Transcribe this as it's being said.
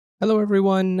Hello,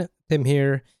 everyone. Tim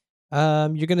here.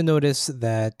 You're going to notice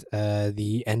that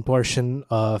the end portion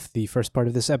of the first part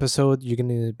of this episode, you're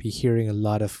going to be hearing a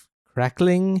lot of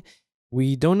crackling.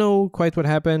 We don't know quite what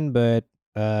happened, but,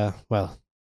 well,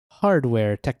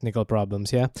 hardware technical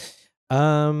problems, yeah.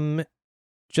 Um,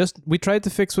 we tried to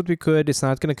fix what we could. It's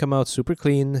not going to come out super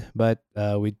clean, but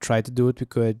we tried to do what we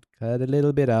could, cut a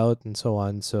little bit out, and so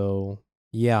on. So,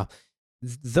 yeah.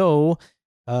 Though,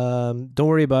 don't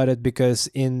worry about it because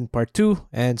in part two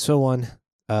and so on,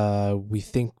 we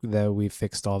think that we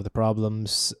fixed all of the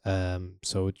problems.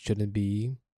 So it shouldn't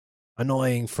be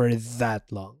annoying for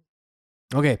that long.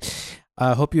 Okay.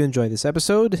 I hope you enjoy this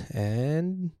episode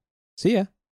and see ya.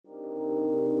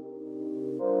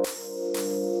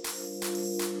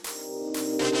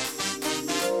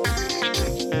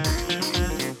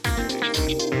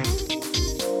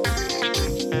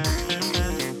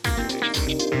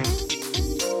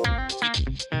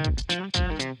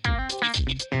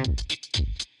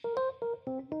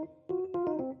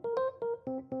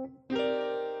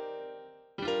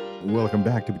 Welcome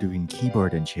back to Between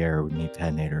Keyboard and Chair with me,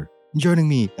 Panator. Joining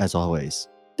me, as always,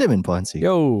 Tim and Ponzi.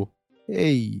 Yo.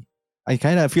 Hey. I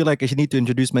kind of feel like I should need to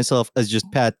introduce myself as just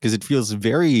Pat because it feels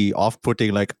very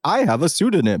off-putting. Like, I have a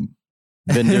pseudonym.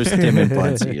 Then there's Tim and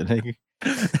Ponzi. Like,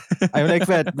 I'm like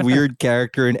that weird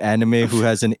character in anime who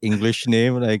has an English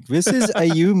name. Like, this is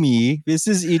Ayumi, this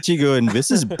is Ichigo, and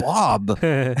this is Bob.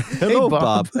 Hello,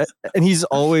 Bob. And he's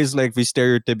always like the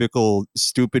stereotypical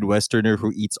stupid Westerner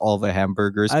who eats all the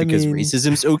hamburgers because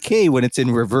racism's okay when it's in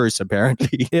reverse,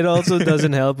 apparently. It also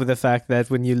doesn't help with the fact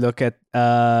that when you look at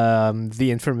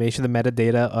the information, the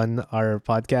metadata on our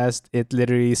podcast, it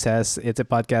literally says it's a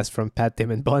podcast from Pat, Tim,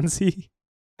 and Bonzi.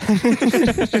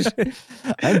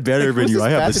 I'm better than you.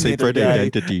 I have a separate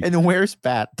identity. And where's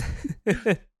Pat?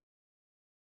 Okay.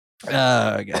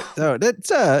 So that's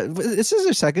this is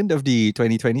the second of the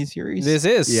 2020 series. This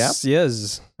is. Yep.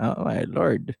 Yes. Oh my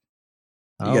lord.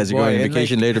 You guys are going on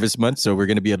vacation later this month, so we're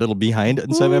going to be a little behind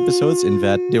on some episodes in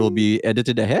that they will be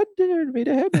edited ahead or made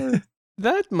ahead. Or...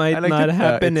 That might not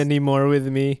happen anymore with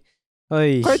me.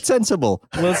 Oy. Quite sensible.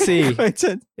 We'll see. It's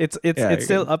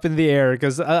still good. up in the air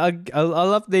because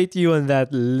I'll update you on that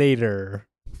later.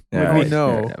 Right.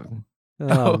 No.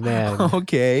 Oh man.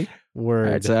 Okay. Word.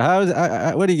 All right, so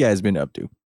what have you guys been up to?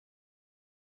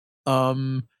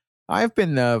 I've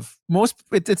been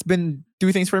it's been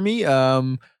two things for me.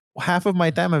 Half of my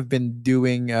time I've been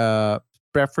doing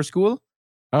prep for school.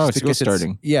 Oh, school's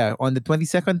starting. Yeah, on the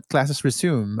 22nd classes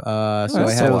resume. So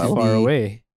I have far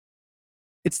away.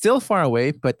 It's still far away,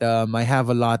 but I have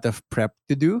a lot of prep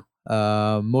to do.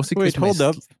 Mostly. Wait, hold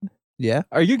up. Yeah.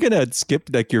 Are you gonna skip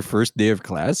like your first day of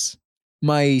class?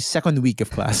 My second week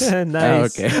of class.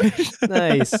 Nice. Oh, okay.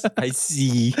 Nice. I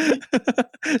see.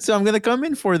 So I'm gonna come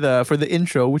in for the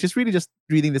intro, which is really just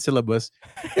reading the syllabus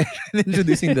and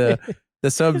introducing the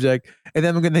subject, and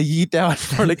then I'm gonna yeet out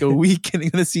for like a week, and I'm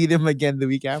gonna see them again the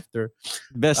week after.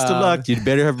 Best of luck. You'd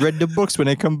better have read the books when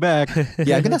I come back.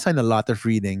 Yeah, I'm gonna assign a lot of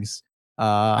readings.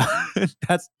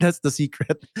 That's the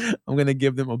secret. I'm gonna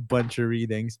give them a bunch of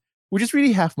readings, which is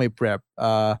really half my prep.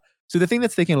 So the thing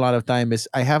that's taking a lot of time is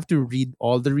I have to read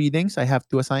all the readings I have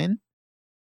to assign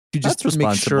to just That's make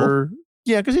responsible. sure.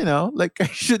 Yeah, because like I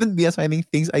shouldn't be assigning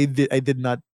things I did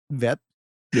not vet.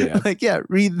 Yeah. Like, yeah,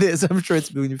 read this. I'm sure it's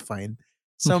going to be fine.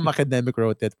 Some academic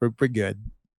wrote it. We're good.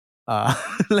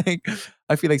 Like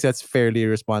I feel like that's fairly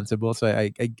responsible. So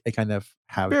I kind of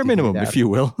have Bare to do minimum, that. if you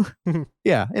will.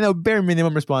 Yeah, bare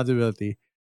minimum responsibility.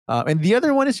 And the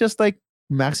other one is just like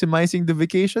maximizing the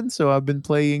vacation. So I've been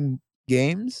playing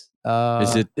games.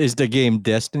 Is the game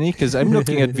Destiny? Because I'm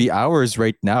looking at the hours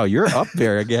right now. You're up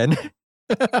there again.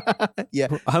 Yeah.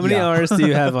 How many hours do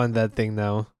you have on that thing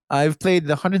now? I've played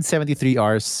 173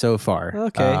 hours so far.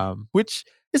 Okay. Which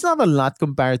is not a lot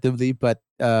comparatively, but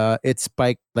it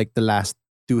spiked like the last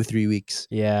 2 or 3 weeks.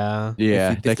 Yeah.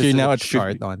 Yeah. If Like there's you're now a at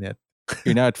chart on it.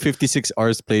 You're now at 56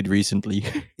 hours played recently.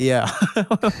 Yeah.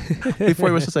 Before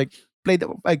it was just like played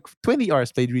like 20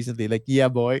 hours played recently. Like, yeah,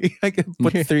 boy. I can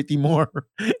put 30 more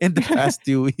in the past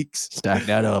 2 weeks. Stack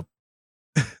that up.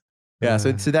 Yeah,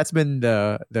 so that's been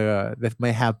the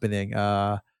my happening.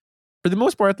 For the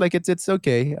most part, like it's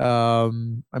okay.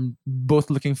 I'm both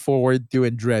looking forward to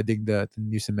and dreading the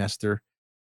new semester.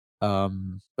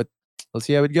 But we'll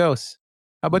see how it goes.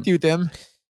 How about you, Tim?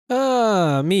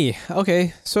 Me.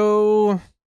 Okay. So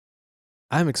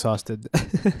I'm exhausted.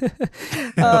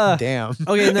 Damn.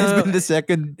 Okay, no. It's been the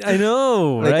second. I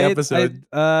know, like, right? episode.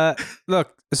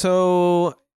 Look,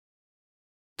 so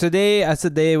today, as the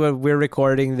day when we're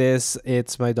recording this,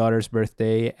 it's my daughter's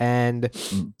birthday, and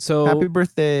so Happy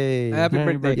birthday!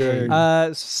 happy birthday.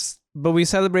 but we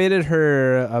celebrated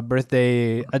her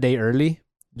birthday a day early,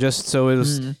 just so it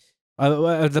was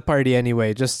Mm. the party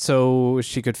anyway, just so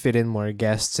she could fit in more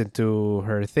guests into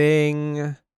her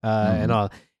thing and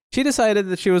all. She decided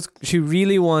that she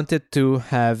really wanted to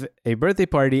have a birthday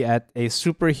party at a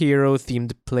superhero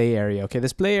themed play area. Okay,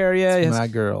 this play area It's has my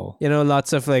girl.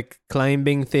 lots of like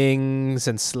climbing things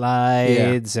and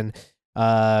slides and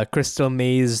crystal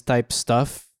maze type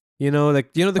stuff.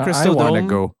 Like the crystal I want to dome.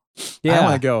 go. Yeah, I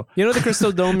want to go. you know the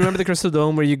crystal dome. Remember the crystal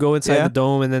dome where you go inside Yeah. the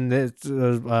dome and then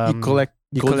You collect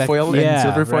gold foil and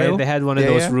silver right? foil. They had one of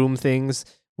Yeah, those yeah. room things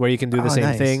where you can do the Oh, same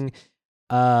nice. thing.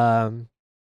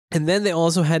 And then they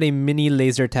also had a mini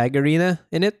laser tag arena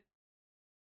in it,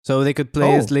 so they could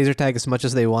play Oh. laser tag as much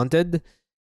as they wanted.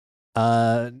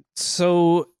 Of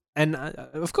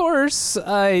course,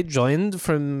 I joined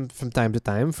from time to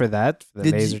time for that, for the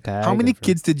Did laser you- tag. How many and for-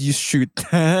 kids did you shoot?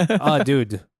 Oh,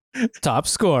 dude, top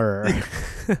scorer.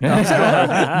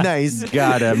 Nice.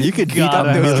 Got him. You could beat Got up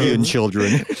a him. million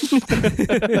children. It's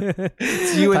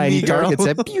you and Tiny me, girl. targets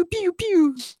that pew pew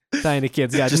pew. Tiny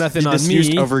kids got Just, nothing you on just me.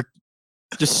 used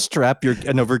just strap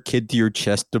another kid to your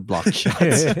chest to block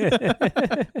shots.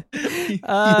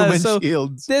 Human so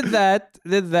shields. did that.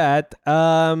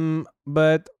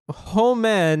 But oh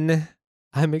man,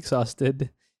 I'm exhausted.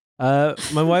 My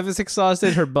wife is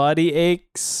exhausted. Her body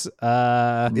aches.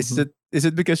 Is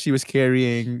it because she was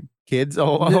carrying kids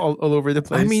all over the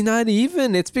place? I mean, not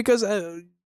even. It's because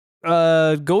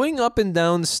going up and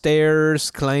down stairs,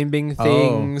 climbing Oh.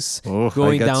 things, Oh, I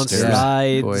going got down stairs.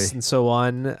 slides Boy. and so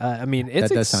on. I mean, it's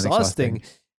That does sound exhausting.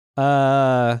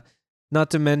 Not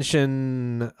to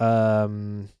mention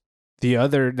the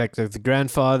other, like the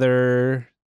grandfather,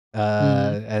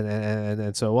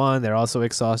 and so on. They're also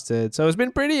exhausted. So it's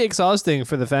been pretty exhausting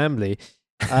for the family.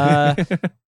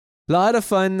 Lot of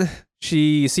fun.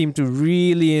 She seemed to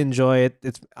really enjoy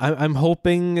it. I'm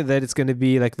hoping that it's going to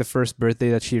be like the first birthday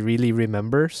that she really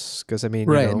remembers. Because I mean,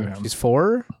 Right. she's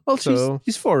 4. Well, So-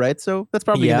 she's 4, right? So that's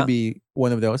probably Yeah. gonna be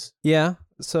one of those. Yeah.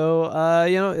 So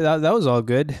that was all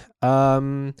good.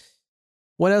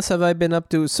 What else have I been up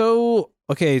to? So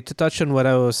okay, to touch on what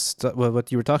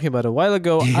what you were talking about a while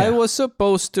ago, I Yeah. was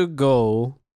supposed to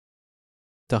go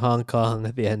to Hong Kong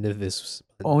at the end of this.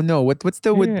 Oh no! What's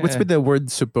Yeah. with the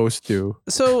word supposed to?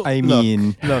 So I look,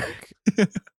 mean, look,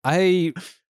 I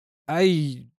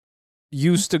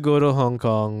used to go to Hong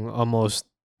Kong almost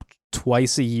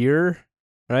twice a year,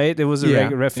 right? It was a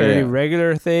Yeah. fairly Yeah.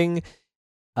 regular thing.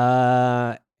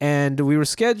 And we were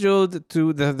scheduled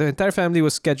to the entire family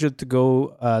was scheduled to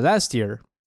go last year.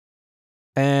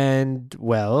 And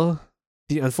well,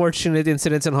 the unfortunate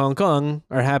incidents in Hong Kong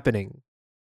are happening,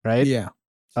 right? Yeah,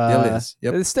 still Uh, is.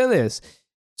 Yep. It still is.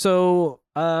 So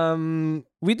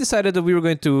we decided that we were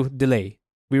going to delay.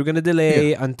 We were going to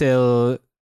delay until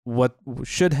what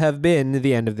should have been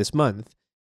the end of this month,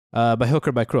 by hook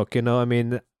or by crook. I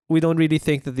mean, we don't really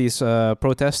think that these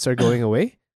protests are going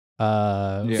away,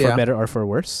 for Yeah. better or for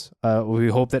worse. We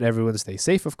hope that everyone stays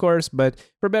safe, of course, but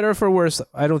for better or for worse,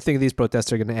 I don't think these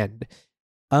protests are going to end.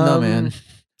 No, man.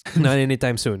 Not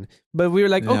anytime soon. But we were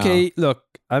like, No. okay, look,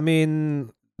 I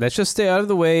mean, let's just stay out of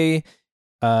the way.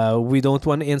 We don't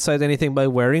want to incite anything by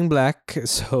wearing black.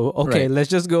 So, okay, Right. let's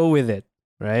just go with it,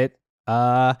 right?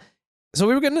 So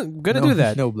we were gonna no, do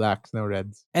that. No blacks, no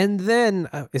reds. And then,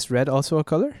 is red also a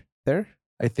color there?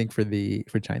 I think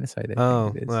for China side. I Oh,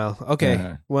 think it is. well, okay.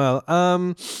 Yeah. Well,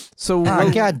 so ah,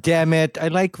 we'll- God damn it! I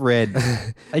like red.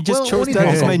 I just Well, chose only that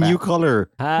as Hong my Kong new back. color.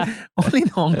 Only in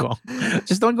Hong Kong.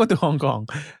 Just don't go to Hong Kong.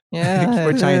 Yeah,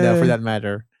 For China, for that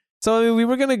matter. So I mean, we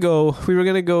were gonna go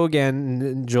again and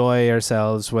enjoy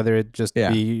ourselves, whether it just Yeah.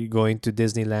 be going to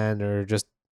Disneyland or just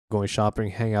going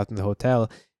shopping, hang out in the hotel,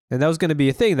 and that was gonna be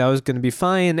a thing. That was gonna be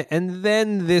fine. And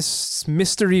then this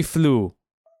mystery flu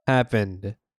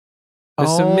happened.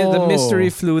 The mystery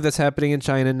Oh. flu that's happening in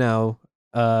China now.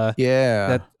 Yeah.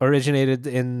 That originated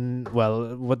in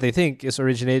what they think is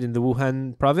originated in the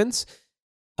Wuhan province.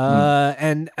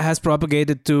 And has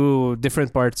propagated to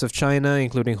different parts of China,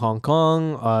 including Hong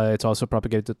Kong. It's also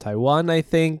propagated to Taiwan, I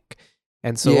think,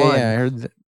 and so on. Yeah, I heard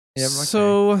that. Yeah, okay.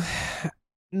 So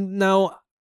now,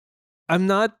 I'm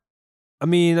not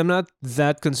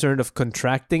that concerned of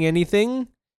contracting anything.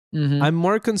 Mhm. I'm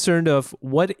more concerned of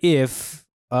what if,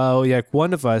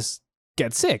 one of us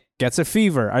gets sick, gets a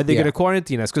fever. Are they Yeah. going to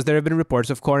quarantine us? Because there have been reports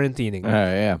of quarantining,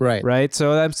 yeah. right. right?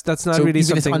 So that's not So really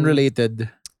even something it's unrelated.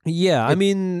 Yeah, I It-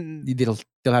 mean, They'll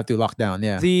still have to lock down.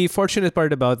 Yeah. the fortunate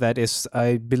part about that is,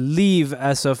 I believe,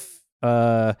 as of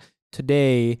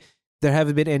today, there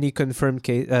haven't been any confirmed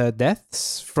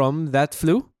deaths from that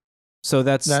flu. So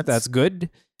that's good.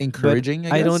 encouraging.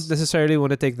 I don't guess. necessarily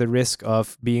want to take the risk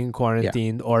of being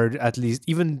quarantined or at least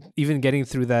even getting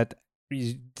through that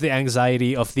the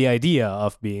anxiety of the idea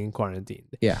of being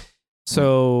quarantined. Yeah.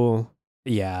 So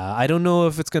yeah, I don't know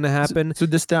if it's gonna happen. So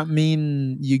does that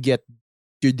mean you're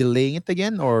delaying it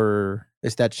again, or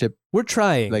is that ship? We're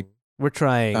trying. Like- we're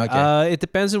trying. Okay. It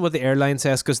depends on what the airline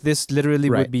says because this literally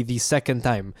Right. would be the second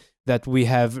time that we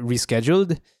have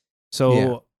rescheduled. So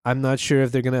Yeah. I'm not sure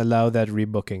if they're gonna allow that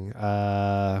rebooking.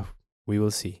 We will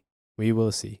see. We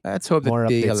will see. Let's hope More that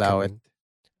they updates allow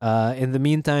coming. In the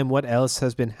meantime, what else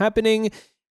has been happening?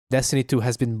 Destiny 2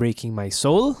 has been breaking my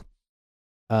soul.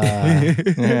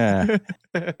 it. Yeah.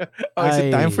 Oh, is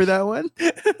it time for I- that one?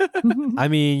 I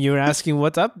mean, you're asking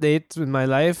what updates in my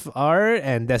life are,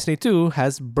 and Destiny 2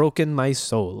 has broken my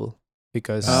soul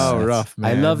because Oh, That's- rough,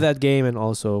 man. I love that game and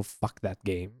also fuck that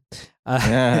game.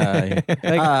 Yeah.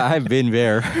 Like, I've been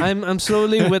there. I'm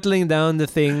slowly whittling down the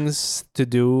things to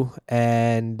do,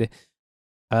 and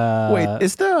Wait,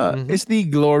 is mhm. the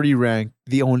glory rank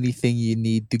the only thing you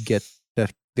need to get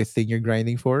the thing you're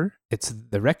grinding for? it's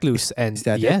the recluse, and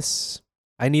that it? yes,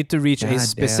 I need to reach a God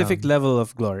specific damn. level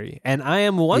of glory, and I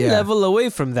am one Yeah. level away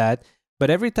from that. But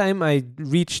every time I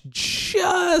reach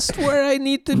just where I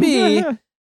need to be,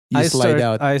 You slide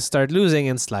out. I start losing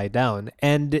and slide down,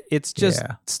 and it's just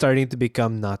Yeah. starting to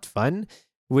become not fun,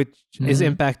 which is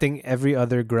Mhm. impacting every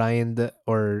other grind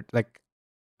or like,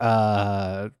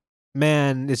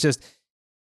 man, it's just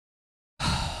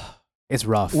it's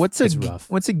rough. What's it's rough.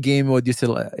 what's a game mode you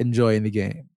still enjoy in the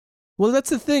game? Well, that's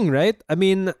the thing, right? I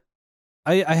mean,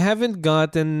 I haven't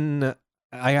gotten.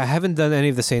 I haven't done any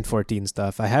of the Saint 14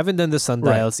 stuff. I haven't done the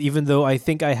sundials, even though I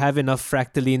think I have enough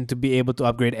fractaline to be able to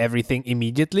upgrade everything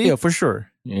immediately. Yeah, for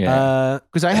sure. Yeah.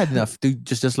 Because I had enough to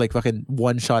just like fucking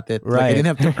one shot it. Like, I Right. didn't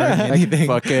have to earn anything.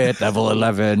 Fuck it. Level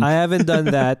 11. I haven't done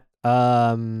that.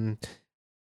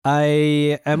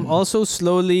 I am also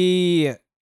slowly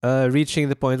reaching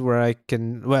the point where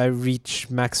I reach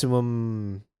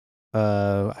maximum.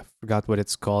 I forgot what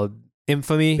it's called.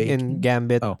 Infamy in Baking?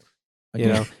 Gambit. Oh, You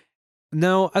know.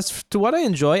 Now, to what I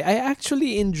enjoy, I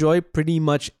actually enjoy pretty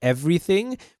much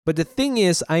everything. But the thing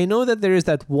is, I know that there is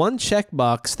that one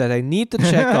checkbox that I need to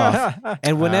check off.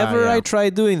 And whenever yeah. I try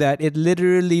doing that, it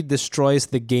literally destroys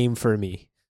the game for me.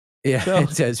 Yeah, So- it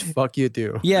says fuck you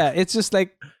too. Yeah, it's just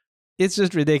like, it's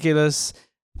just ridiculous.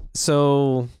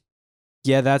 So,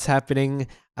 yeah, that's happening.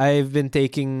 I've been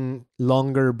taking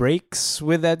longer breaks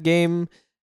with that game.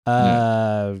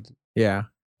 Yeah.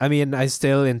 I mean, I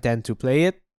still intend to play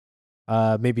it.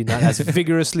 Maybe not as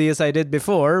vigorously as I did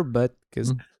before, but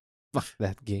because fuck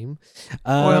that game.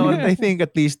 Well, I think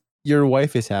at least your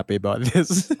wife is happy about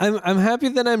this. I'm happy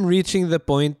that I'm reaching the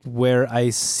point where I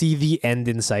see the end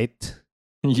in sight.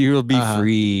 You'll be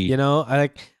free. You know,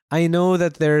 I know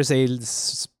that there's a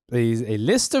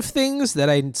list of things that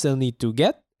I still need to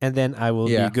get, and then I will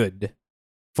Yeah. be good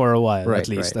for a while Right, at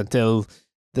least right. until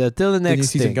the next new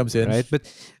season thing, comes in. right? But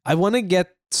I want to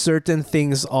get certain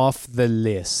things off the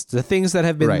list, the things that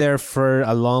have been Right. there for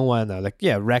a long while now, like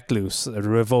Recluse,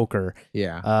 Revoker.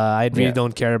 Yeah. I really Yeah.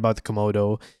 don't care about the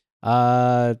Komodo.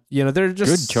 You know, they're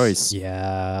just Good choice.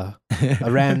 Yeah,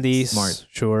 Randy's Smart.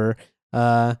 sure.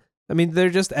 I mean, they're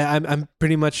just. I'm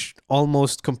pretty much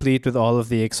almost complete with all of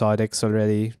the exotics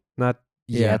already. Not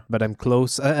Yeah. yet, but I'm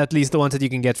close. At least the ones that you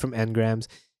can get from engrams.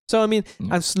 So I mean,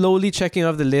 Mm. I'm slowly checking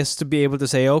off the list to be able to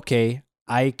say, okay,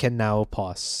 I can now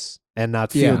pause and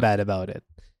not feel Yeah. bad about it.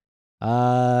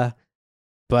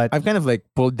 But I've kind of like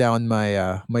pulled down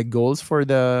my my goals for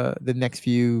the next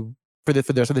few for the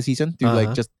rest of the season to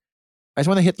like Uh-huh. I just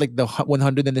want to hit like the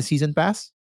 100 in the season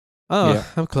pass. Yeah.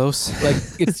 I'm close. Like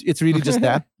it's really just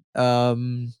that. So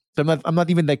I'm not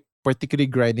even like particularly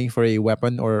grinding for a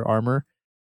weapon or armor.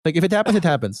 Like if it happens, it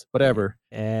happens. Whatever.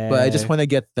 But I just want to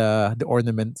get the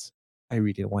ornaments. I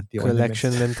really want the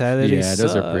collection ornaments. mentality. Yeah,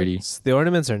 those are pretty. sucks. The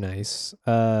ornaments are nice.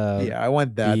 Yeah, I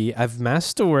want that. I've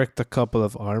masterworked a couple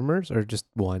of armors, or just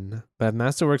one, but I've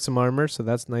masterworked some armor, so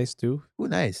that's nice too. Ooh,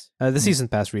 nice. The season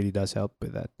pass really does help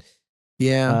with that.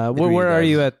 Yeah. it Where really are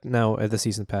you does. at now at the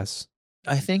season pass?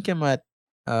 I think I'm at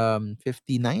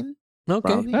 59. Okay,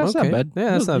 Probably. That's okay. not bad. Yeah,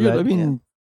 that's not I bad. mean,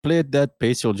 play at that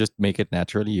pace, you'll just make it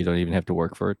naturally. You don't even have to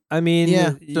work for it. I mean,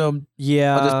 Yeah. So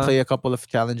yeah. I'll just play a couple of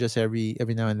challenges every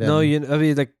now and then. No, I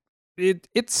mean, like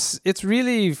it's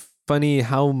really funny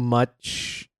how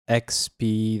much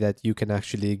XP that you can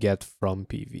actually get from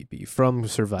PvP, from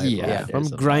survival, Yeah, from there's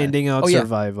a lot. grinding out Oh, yeah.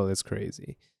 survival. It's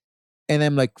crazy. And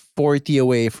I'm like 40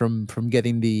 away from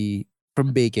getting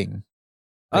from baking.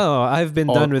 Like, Oh, I've been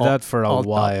all- done with all- that for a all top.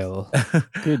 while.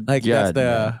 Good Like God, that's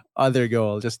the man. other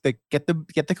goal. Just like get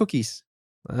the cookies.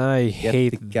 I Get hate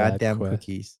the that goddamn quest.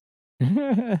 cookies.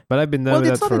 But I've been done Well,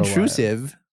 with it's that not for a while.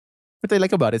 intrusive. What I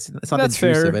like about it, it's not That's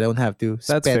intrusive. fair. I don't have to That's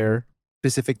spend fair.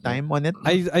 specific time on it.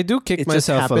 I do kick It just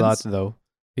myself a lot happens. though,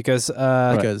 because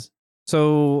because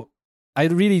so I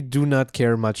really do not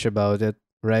care much about it,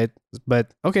 right?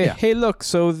 But okay, Yeah. hey, look,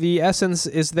 so the essence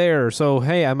is there. So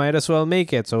hey, I might as well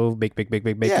make it. So bake,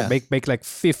 Yeah. bake like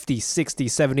 50, 60,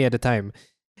 70 at a time.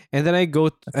 And then I go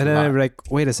That's and a then I'm lot.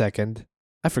 like, wait a second.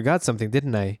 I forgot something,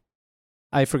 didn't I?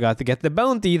 I forgot to get the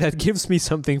bounty that gives me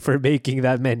something for baking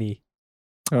that many.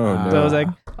 Oh Ah. So I was no. like,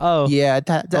 oh, yeah,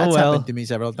 that's well. happened to me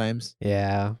several times.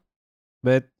 yeah.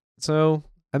 But so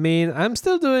I mean, I'm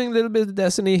still doing a little bit of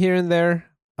Destiny here and there.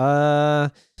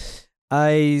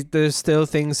 There's still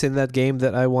things in that game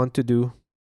that I want to do.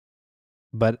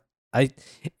 But I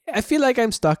feel like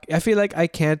I'm stuck. I feel like I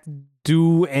can't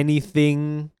do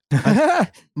anything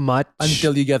much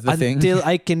Until you get the thing. until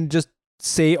I can just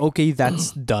say, okay,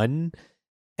 that's done.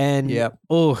 And Yep.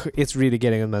 it's really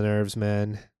getting on my nerves,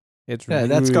 man. It's Yeah,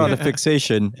 that's really, called a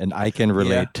fixation, and I can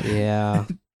relate. yeah.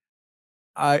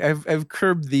 I've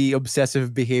curbed the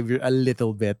obsessive behavior a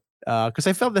little bit because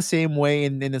I felt the same way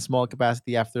in a small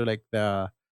capacity after like the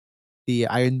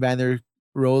Iron Banner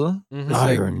role. Mhm. It's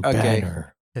like, Iron okay,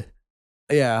 Banner.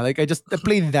 yeah, like I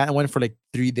played that one for like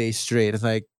 3 days straight. It's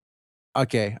like,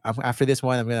 okay, after this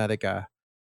one, I'm gonna like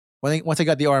once I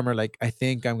got the armor, like I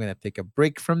think I'm gonna take a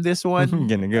break from this I'm one.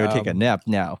 gonna go take a nap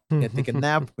now. Gonna take a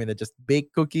nap. I'm gonna just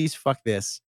bake cookies. Fuck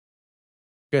this.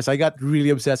 Because I got really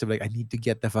obsessive. Like I need to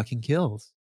get the fucking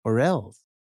kills, or else.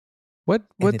 What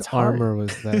And it's hard. armor was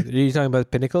that? Are you talking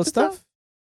about pinnacle Just the- stuff?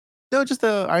 No, just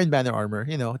the Iron Banner armor.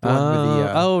 You know, the one with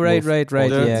the. right.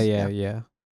 wolf Yeah, bolts. yeah.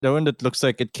 The one that looks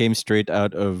like it came straight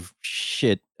out of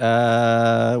shit.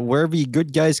 Where the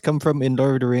good guys come from in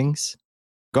Lord of the Rings?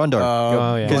 Gondor.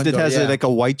 Oh, yeah. Because it Gondor, has yeah. like a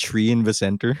white tree in the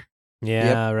center.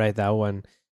 Yeah, right, that one.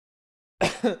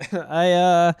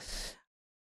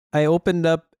 I opened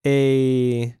up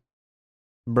a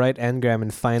Bright Engram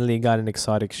and finally got an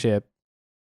exotic ship.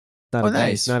 Not Oh, a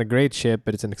nice. not a great ship,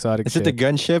 but it's an exotic Is ship. it the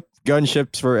gunship?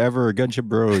 Gunships forever. Gunship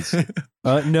bros.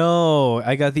 No,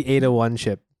 I got the 801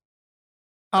 ship.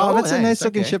 Oh, that's a nice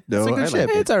looking okay. ship, It's a though. good I ship. like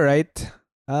it. It's all right.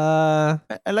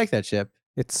 I like that ship.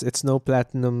 It's no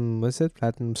platinum. What's it?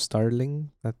 Platinum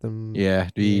Starling. Platinum. Yeah,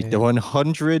 the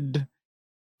 100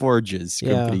 forges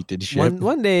Yeah. completed ship.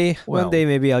 One day Well.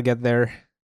 maybe I'll get there.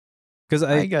 Because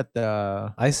I got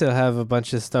the. I still have a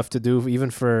bunch of stuff to do,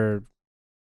 even for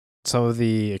some of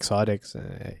the exotics.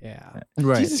 Yeah.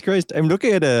 Right. Jesus Christ! I'm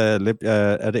looking at a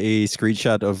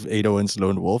screenshot of 801's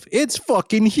Lone Wolf. It's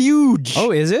fucking huge.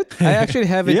 Oh, is it? I actually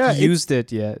haven't Yeah, used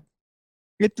it yet.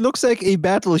 It looks like a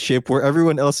battleship where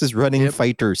everyone else is running Yep.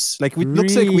 fighters. Like it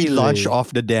looks like we launched Really?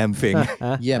 off the damn thing.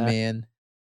 Yeah, man.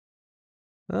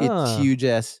 Ah, It's huge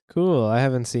as. Cool. I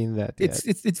haven't seen that yet.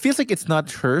 It feels like it's not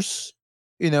hers.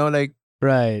 You know, like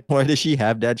Right. Why does she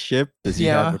have that ship? Does he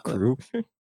have a crew?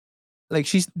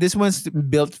 this one's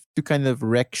built to kind of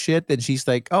wreck shit, and she's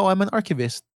like, oh, I'm an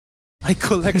archivist. I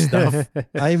collect stuff.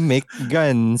 I make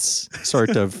guns,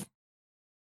 sort of.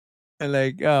 And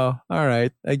like, oh, all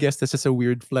right. I guess that's just a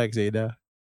weird flex, Ada.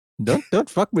 Don't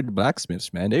fuck with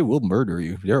blacksmiths, man. They will murder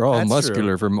you. They're all That's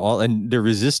muscular and they're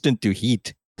resistant to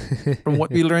heat. From what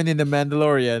we learned in the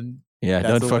Mandalorian. Yeah,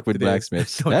 that's don't fuck what with it is.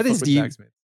 blacksmiths. Don't That fuck is with the.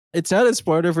 blacksmiths. It's not a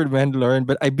spoiler for the Mandalorian,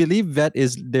 but I believe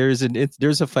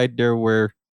there's a fight there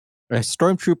where a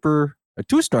stormtrooper,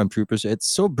 two stormtroopers. It's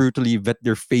so brutally that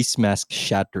their face mask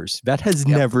shatters. That has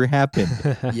Yep. never happened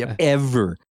Yep.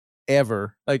 ever.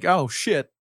 Ever. Like, oh shit.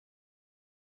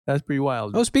 That's pretty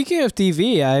wild. Oh, speaking of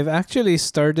TV, I've actually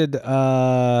started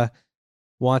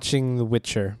watching The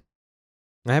Witcher.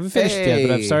 I haven't finished yet,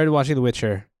 but I've Hey. started watching The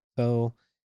Witcher. So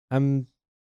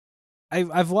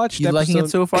I've watched. You liking it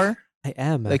so far? I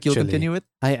am. Like you'll actually. continue it?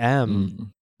 I am.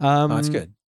 Mm. Oh, that's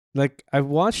good. Like I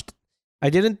watched. I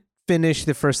didn't finish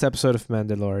the first episode of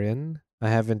Mandalorian. I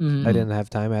haven't. I Mhm. didn't have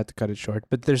time. I had to cut it short.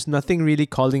 But there's nothing really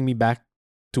calling me back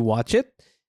to watch it.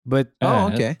 But Oh, Uh,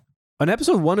 okay. on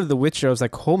episode 1 of The Witcher, I was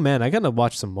like, "Oh man, I gotta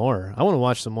watch some more. I want to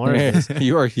watch some more of this."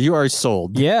 you are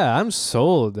sold. Yeah, I'm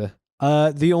sold.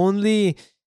 The only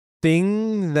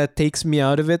thing that takes me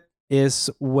out of it is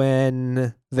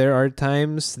when there are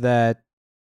times that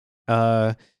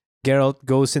Geralt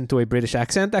goes into a British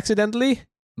accent accidentally.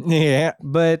 Yeah.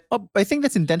 But Oh, I think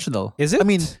that's intentional. is it? I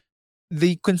mean,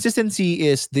 the consistency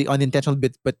is the unintentional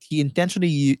bit, but he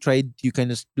intentionally tried to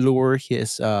kind of lower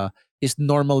his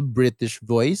normal British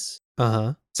voice.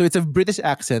 uh-huh. So it's a British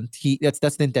accent. That's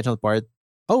the intentional part.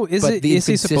 Oh, is But it? the Is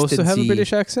he supposed to have a inconsistency-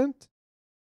 British accent?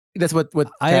 That's what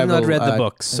I have not Cavill, read the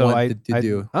books, so wanted to I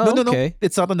do. Oh, no, okay.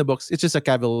 it's not on the books. It's just a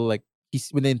Cavill like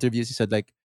when the interviews he said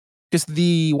like because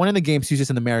the one in the games uses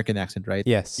an American accent, right?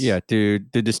 Yes. Yeah, to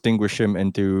distinguish him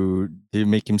and to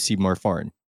make him seem more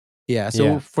foreign. Yeah. So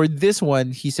Yeah. for this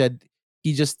one, he said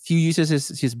he uses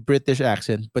his British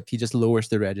accent, but he just lowers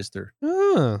the register.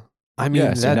 Oh. I mean,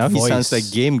 Yeah, so that now voice. he sounds like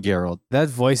Game Geralt. That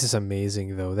voice is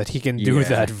amazing, though, that he can do Yeah.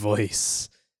 that voice.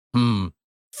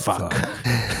 Fuck.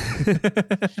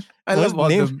 I love all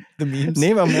Name- the memes.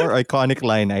 Name a more iconic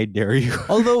line, I dare you.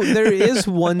 Although there is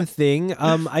one thing,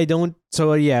 I don't.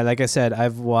 So yeah, like I said,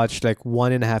 I've watched like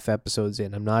 1.5 episodes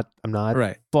in. I'm not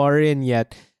Right. far in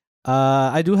yet.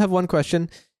 I do have one question.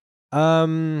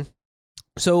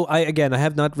 So I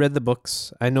have not read the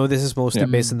books. I know this is mostly Yeah.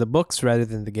 based on the books rather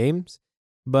than the games,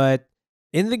 but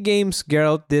in the games,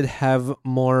 Geralt did have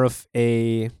more of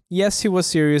a yes, he was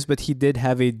serious, but he did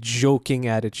have a joking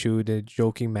attitude, a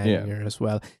joking manner as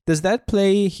well. Does that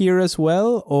play here as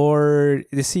well, or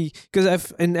is he?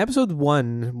 Because in episode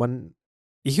one,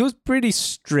 he was pretty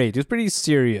straight. He was pretty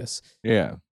serious.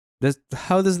 Yeah.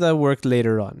 How does that work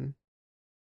later on?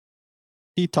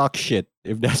 He talks shit,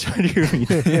 if that's what you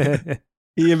mean.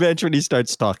 He eventually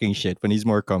starts talking shit when he's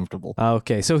more comfortable.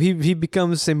 Okay, so he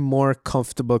becomes a more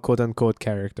comfortable quote unquote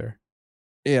character.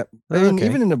 Yeah. I mean, Okay.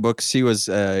 even in the books, he was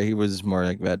more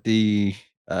like that.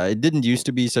 It didn't used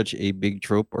to be such a big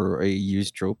trope or a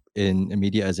used trope in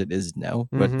media as it is now,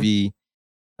 but Mhm. the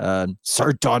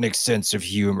sardonic sense of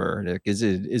humor like, is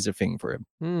a thing for him.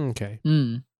 Okay.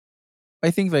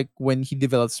 I think like when he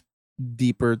develops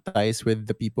deeper ties with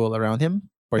the people around him.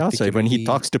 Also, when he particularly-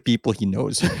 talks to people he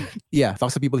knows. yeah,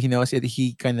 talks to people he knows,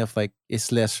 he kind of like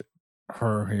is less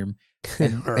him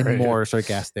and more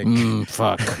sarcastic.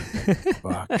 Fuck.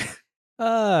 Fuck.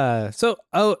 So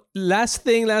last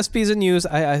piece of news.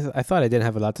 I thought I didn't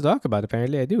have a lot to talk about.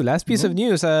 Apparently I do. Last piece of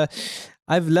news.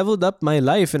 I've leveled up my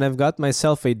life and I've got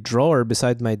myself a drawer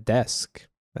beside my desk.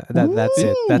 That's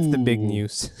it. That's the big Ooh.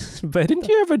 news. But Didn't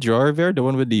you have a drawer there, the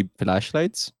one with the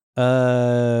flashlights?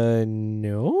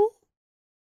 no.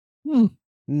 Hmm.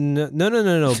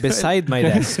 No. Beside my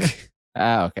desk.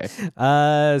 Okay.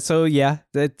 So yeah,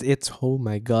 it's oh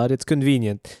my god, it's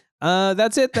convenient.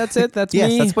 That's it. That's Yes,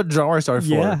 me. that's what drawers are for.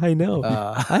 Yeah, I know.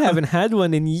 I haven't had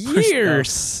one in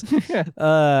years.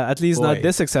 At least not Boy.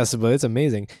 this accessible. It's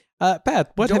amazing.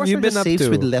 Pat, what have Drawers you are been just up safes to?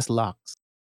 with less locks.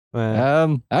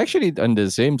 Actually on the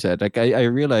same set, like I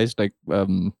realized like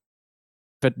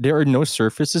but there are no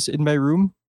surfaces in my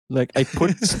room. Like I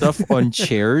put stuff on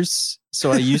chairs.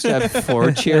 So I used to have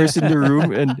 4 chairs in the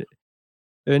room and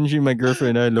my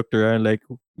girlfriend and I looked around like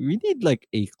we need like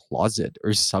a closet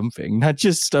or something. Not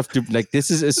just stuff to like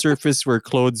this is a surface where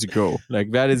clothes go.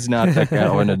 Like that is not like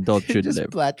how an adult should Just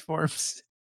live. platforms.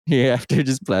 Yeah, they're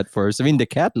just platforms. I mean, the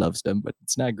cat loves them, but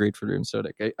it's not great for them. So,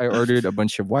 like, I ordered a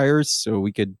bunch of wires so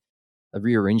we could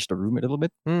rearrange the room a little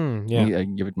bit. Yeah.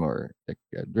 And give it more. Like,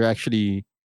 they're actually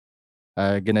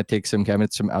gonna take some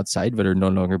cabinets from outside that are no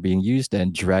longer being used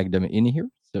and drag them in here.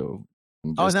 So,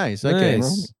 Oh, just- nice. Okay.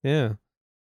 Nice. Yeah.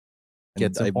 Get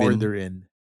and some I've been- order in.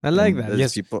 I like and that. as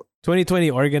Yes. people,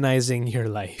 2020 organizing your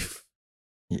life.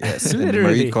 yes, and Literally.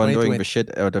 Marie Kondoing 2020. the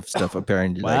shit out of stuff.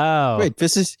 Apparently, like, Wow. wait,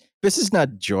 this is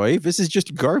not joy. This is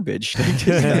just garbage. Like, this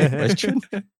is not a question.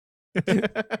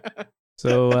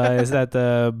 So is that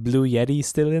the Blue Yeti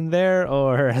still in there,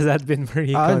 or has that been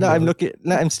Marie No, Kondo?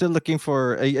 I'm still looking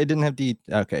for. I didn't have the.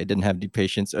 Okay, I didn't have the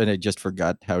patience, and I just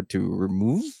forgot how to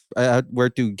remove. Where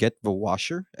to get the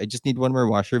washer. I just need one more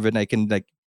washer, then I can like.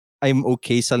 I'm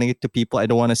okay selling it to people. I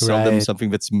don't want to sell them Right. something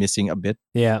that's missing a bit.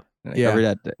 Yeah. And I Yeah. cover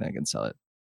that, and I can sell it.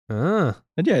 Ah.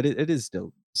 And yeah, it is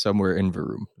still somewhere in the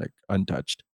room, like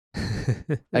untouched.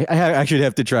 I actually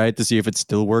have to try it to see if it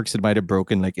still works. It might have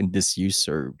broken like in disuse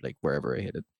or like wherever I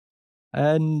hit it.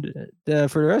 And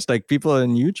for the rest, like people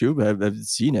on YouTube have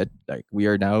seen it. Like we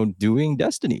are now doing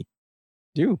Destiny.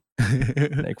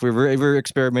 Like we're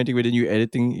experimenting with a new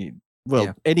editing. Well,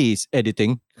 Yeah. Eddie's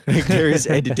editing. Like there is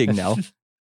editing now.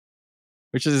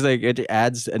 Which is like it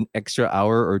adds an extra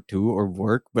hour or two of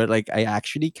work, but like I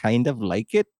actually kind of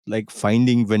like it. Like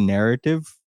finding the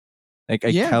narrative. Like I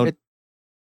Yeah, count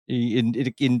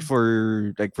in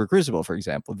for like for Crucible, for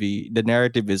example, the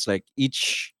narrative is like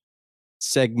each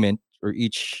segment or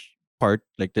each part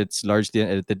like that's largely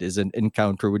unedited is an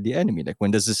encounter with the enemy. Like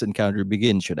when does this encounter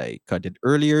begin? Should I cut it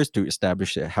earlier to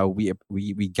establish how we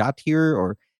got here,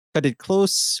 or cut it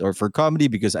close, or for comedy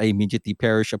because I immediately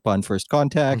perish upon first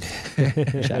contact?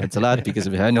 Which happens a lot because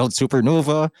of Arnold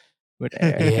Supernova. But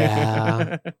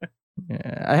Yeah.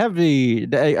 yeah, I have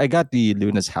I got the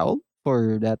Luna's Howl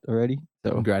for that already.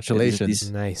 So Congratulations. it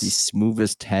is the Nice.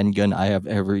 smoothest handgun I have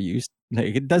ever used.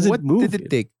 Like it doesn't What move. did it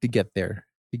take to get there?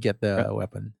 To get the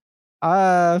weapon?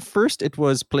 First it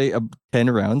was play 10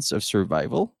 rounds of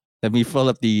survival. Let me fill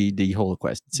up the whole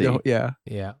quest. See, Yeah.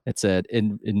 Yeah. it's an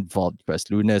involved quest.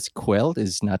 Luna's Quell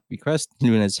is not the quest.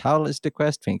 Luna's Howl is the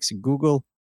quest. Thanks Google.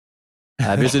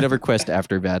 There's another quest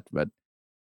after that, but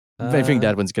I think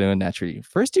that one's gonna naturally.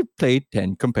 First, you play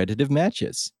 10 competitive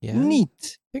matches. Yeah.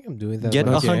 Neat. I think I'm doing that. Get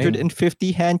one. Okay.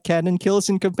 150 hand cannon kills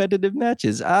in competitive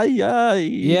matches. Ay, ay.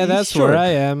 Yeah, that's sure. where I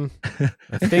am.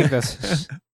 I think that's.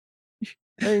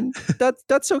 And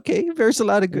that's okay. There's a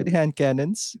lot of good hand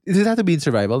cannons. Does it have to be in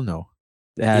survival? No.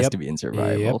 It has Yep. to be in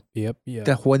survival. Yep.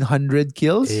 The 100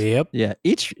 kills? Yep. Yeah,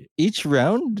 each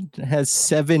round has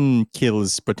 7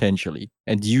 kills potentially,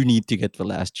 and you need to get the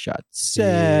last shot.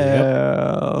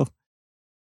 So,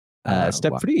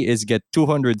 step Wow. 3 is get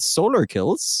 200 solar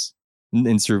kills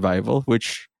in survival,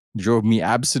 which drove me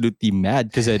absolutely mad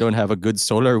because I don't have a good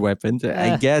solar weapon.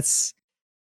 I guess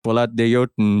pull out the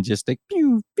Jotun, just like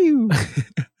pew pew.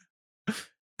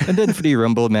 And then 3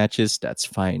 rumble matches, that's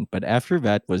fine. But after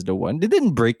that was the one. It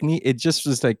didn't break me. It just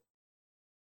was like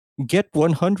get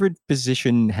 100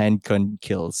 position handgun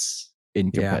kills in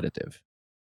Yeah. competitive.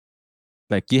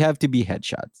 Like you have to be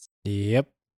headshots, Yep.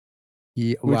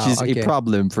 Yeah, which wow, is okay. a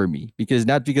problem for me because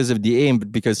not because of the aim,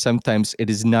 but because sometimes it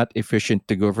is not efficient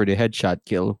to go for the headshot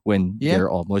kill when Yeah. they're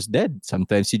almost dead.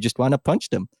 Sometimes you just want to punch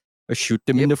them or shoot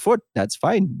them in the foot. That's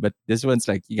fine. But this one's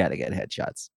like you gotta get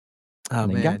headshots. Oh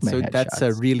And I man, got my so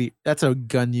headshots. that's a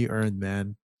gun you earned,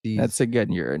 man. Jeez. That's a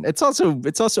gun you earn. It's also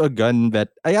a gun that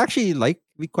I actually like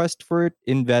the quest for it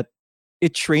in that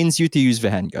it trains you to use the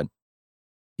handgun.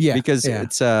 yeah Because yeah.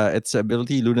 its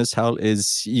ability, Luna's Howl,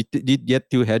 is you get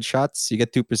 2 headshots, you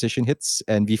get 2 precision hits,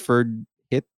 and the third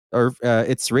hit or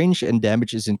its range and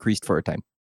damage is increased for a time.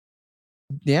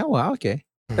 Yeah, wow, okay.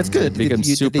 That's Mhm. good. It becomes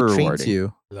They super trains rewarding.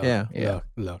 you. Look, Yeah.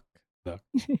 Look.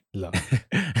 Look.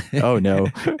 Oh no.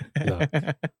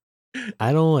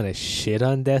 I don't want to shit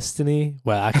on Destiny.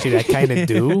 Well, actually, I kind of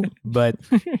do, but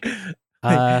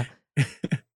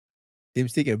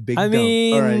Tim's taking a big I dump.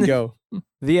 All right, mean- go.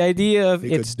 the idea of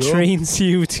Take a it dump. trains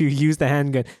you to use the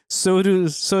handgun. So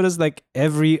does like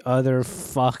every other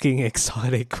fucking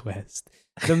exotic quest.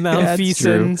 The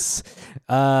malfeasance.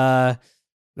 Let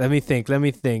me think.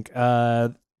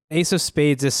 Ace of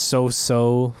Spades is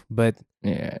so, but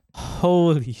Yeah.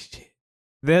 holy shit.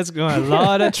 That's got a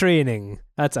lot of training.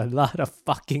 That's a lot of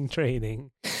fucking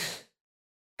training.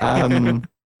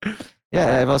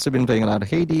 Yeah, I've also been playing a lot of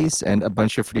Hades and a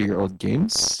bunch of 3-year-old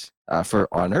games. For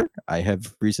Honor, I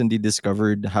have recently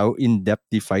discovered how in-depth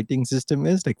the fighting system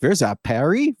is. Like, there's a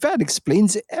parry that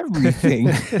explains everything.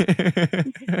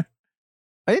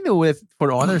 I didn't know with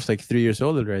For Honor's like 3 years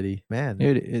old already. Man.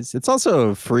 It is. It's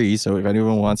also free, so if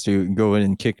anyone wants to go in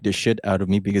and kick the shit out of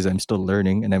me because I'm still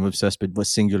learning and I'm obsessed with a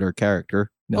singular character,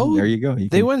 Oh, there you go. You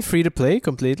They can- went free to play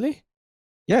completely?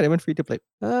 yeah, they went free to play.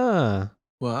 Ah.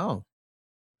 Wow.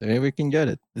 Maybe we can get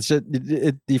it.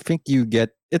 You think you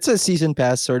get? It's a season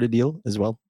pass sort of deal as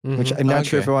well, which Mhm. I'm not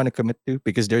sure if Okay. I want to commit to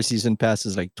because their season pass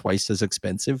is like twice as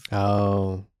expensive.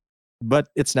 Oh. But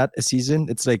it's not a season;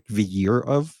 it's like the year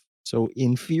of. So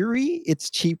in theory,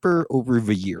 it's cheaper over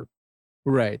the year.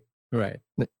 Right. Like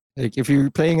if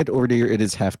you're playing it over the year, it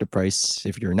is half the price.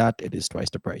 If you're not, it is twice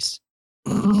the price.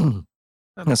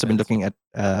 I've also been looking at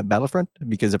Battlefront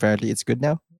because apparently it's good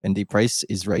now and the price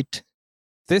is right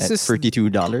This at is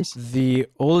 $32. the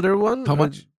older one? How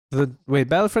much? Wait,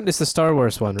 Battlefront is the Star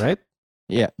Wars one, right?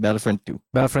 Yeah, Battlefront 2.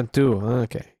 Battlefront 2.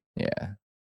 Okay. Yeah.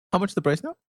 How much the price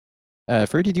now?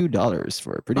 $32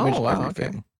 for pretty much Oh, wow, okay.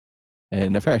 everything.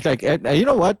 And in fact, like you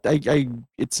know what?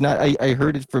 It's not. I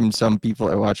heard it from some people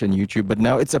I watch on YouTube, but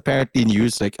now it's apparently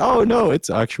news. Like, oh no, it's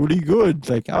actually good.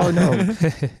 Like, oh no,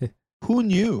 Who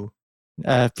knew?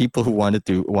 people who wanted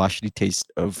to wash the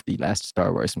taste of the last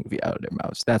Star Wars movie out of their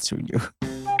mouths. That's who knew.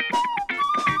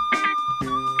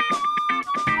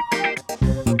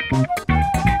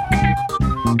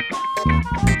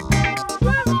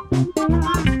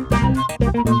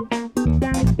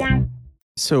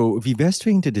 So the best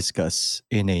thing to discuss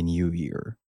in a new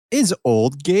year is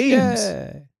old games.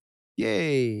 Yeah.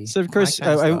 Yay. So of course, My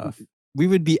kind of stuff. we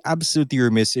would be absolutely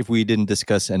remiss if we didn't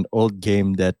discuss an old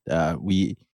game that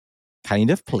we kind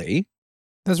of play.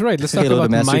 That's right. Let's talk Halo, the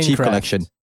about Master Minecraft. Chief Collection.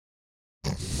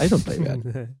 I don't play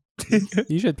that.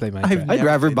 You should play Minecraft. I've I'd never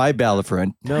rather played buy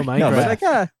Battlefront. No, Minecraft. No, but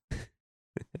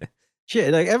like,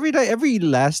 shit, like every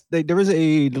last, like there was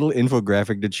a little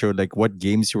infographic that showed like what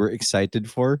games you were excited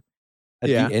for at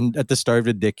Yeah. the end, at the start of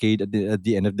the decade, at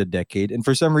the end of the decade, and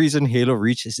for some reason, Halo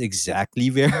Reach is exactly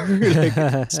there.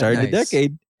 Like, start of the Nice.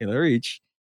 decade, Halo Reach.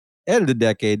 End of the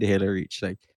decade, Halo Reach.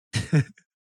 Like,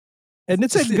 And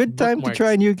it's a good time to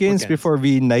try new games before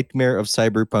the nightmare of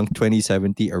Cyberpunk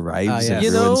 2070 arrives and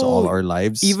You ruins all know, our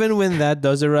lives. Even when that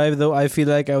does arrive, though, I feel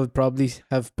like I would probably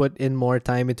have put in more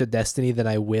time into Destiny than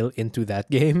I will into that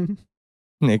game.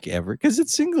 Like ever, because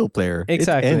it's single player.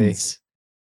 Exactly. It ends.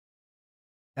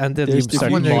 Until There's you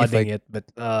start wondering if, modding it, but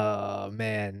oh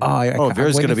man. Oh,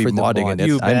 there's gonna be modding in it.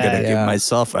 You I'm gonna bet. give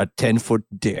myself a 10-foot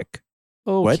dick.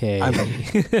 Okay.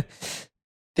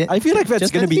 I feel like that's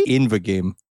Just gonna 10 be feet? in the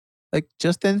game. Like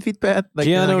just 10 feet, Pat. Like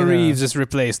you're not Keanu gonna- Reeves is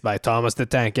replaced by Thomas the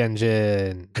Tank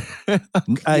Engine.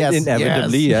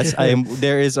 Inevitably, yes. I am.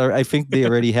 There is. I think they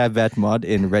already have that mod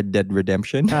in Red Dead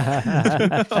Redemption.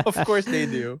 Of course they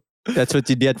do. That's what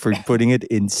you get for putting it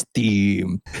in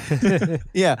Steam.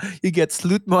 Yeah, you get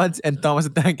Sloot mods and Thomas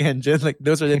the Tank Engine. Like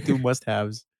those are the two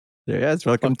must-haves. Yes,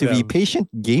 welcome Fuck to the them. Patient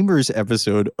Gamers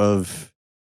episode of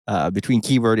Between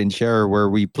Keyboard and Share, where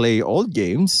we play old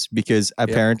games because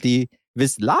apparently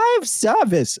this live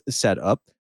service setup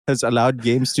has allowed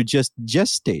games to just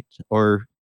gestate or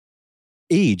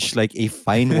age like a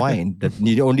fine wine that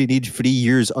only need 3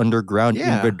 years underground in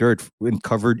Yeah. the dirt and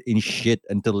covered in shit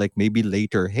until like maybe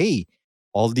later. Hey,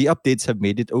 all the updates have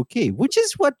made it okay, which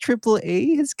is what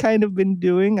AAA has kind of been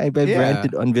doing. I've Yeah.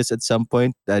 ranted on this at some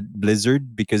point at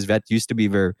Blizzard because that used to be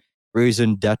their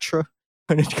raison d'etre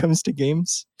when it comes to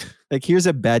games. Like, here's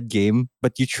a bad game,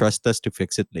 but you trust us to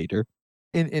fix it later.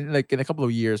 In a couple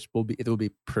of years, it will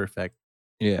be perfect.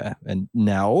 Yeah, and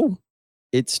now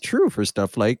it's true for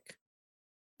stuff like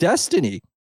Destiny.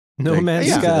 No Like, Man's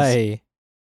Jesus. Sky.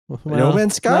 No Well,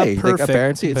 Man's Sky. not perfect, like,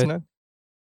 apparently it's but not.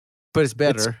 But it's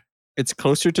better. It's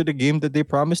closer to the game that they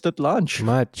promised at launch.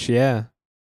 much, yeah.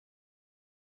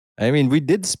 I mean, we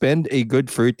did spend a good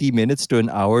 30 minutes to an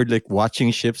hour like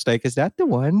watching ships. Like, is that the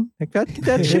one? Like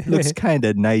that ship looks kind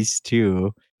of nice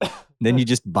too. Then you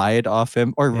just buy it off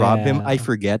him or rob him. I Yeah.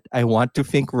 forget. I want to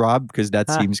think rob because that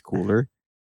Ah. seems cooler.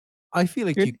 I feel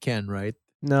like Good. you can, right?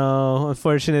 No,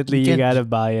 unfortunately, You you can't- gotta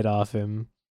buy it off him.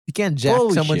 You can't jack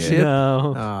someone's Bullshit. ship.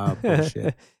 No. Ah,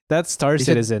 bullshit. That's Star They should-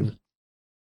 Citizen.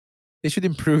 They should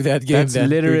improve that game. That's then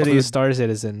to literally include- Star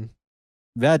Citizen.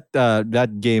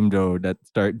 That game though,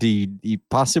 the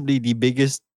possibly the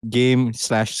biggest game /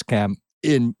 scam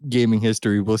in gaming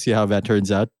history. We'll see how that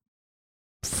turns out.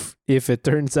 Pff, if it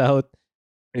turns out.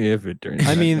 If it turns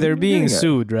I out. mean, they're being Yeah.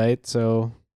 sued, right?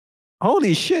 So,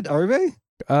 Holy shit, are they?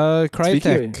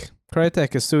 Crytek.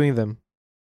 Crytek is suing them.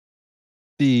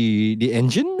 The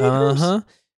engine makers? Uh-huh.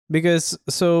 Because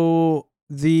so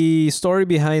the story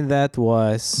behind that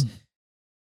was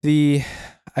the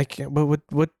I can't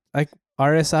what I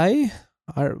RSI?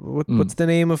 What's the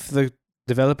name of the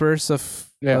developers of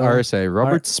Yeah, RSI,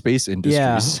 Roberts Space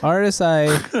Industries. Yeah,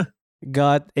 RSI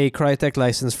got a Crytek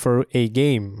license for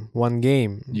one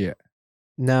game. Yeah.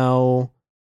 Now,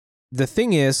 the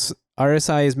thing is,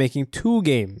 RSI is making two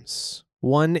games.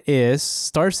 One is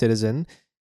Star Citizen,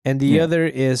 and the Yeah. other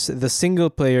is the single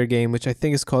player game, which I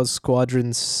think is called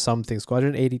Squadron something,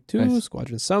 Squadron 82, Nice.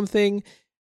 Squadron something.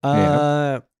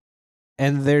 Yeah.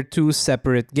 And they're two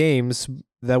separate games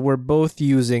that were both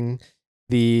using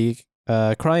the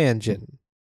CryEngine.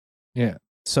 Yeah.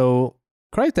 So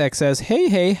Crytek says,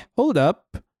 hey, hold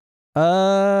up.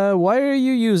 Why are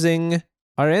you using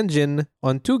our engine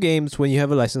on two games when you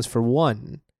have a license for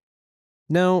one?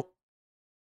 Now,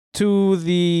 on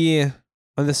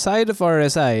the side of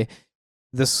RSI,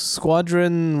 the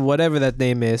Squadron, whatever that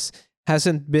name is,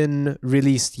 hasn't been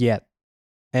released yet.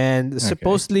 And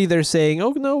supposedly they're saying,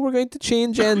 oh no, we're going to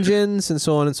change engines and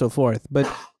so on and so forth.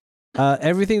 But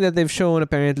everything that they've shown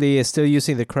apparently is still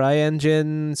using the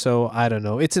CryEngine. So I don't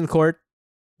know. It's in court.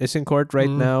 It's in court right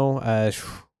now.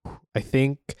 I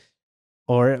think,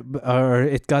 or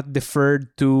it got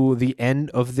deferred to the end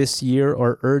of this year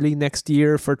or early next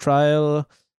year for trial.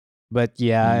 But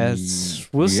yeah,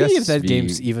 we'll see if Yes, that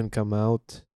game's even come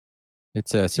out.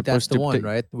 It's That's supposed the to one,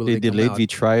 right? Will they come delayed out? the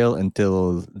trial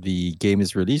until the game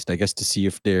is released, I guess, to see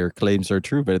if their claims are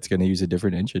true, but it's going to use a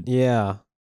different engine. Yeah.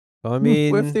 So, I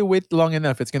mean, If they wait long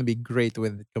enough, it's gonna be great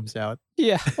when it comes out.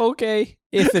 yeah, okay.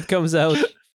 If it comes out.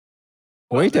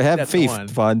 Way to have that's the faith, one.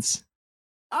 Fonz.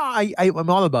 I'm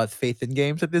all about faith in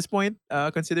games at this point.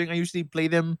 Considering I usually play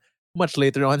them much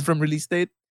later on from release date.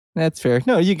 That's fair.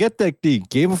 No, you get like the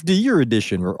Game of the Year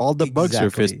edition where all the bugs are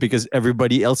fixed Exactly. because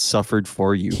everybody else suffered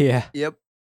for you. Yeah. Yep.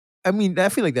 I mean, I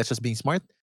feel like that's just being smart.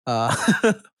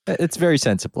 It's very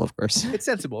sensible, of course. It's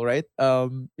sensible, right?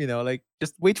 Like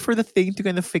just wait for the thing to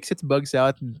kind of fix its bugs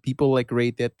out and people like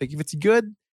rate it. Like if it's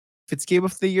good, if it's Game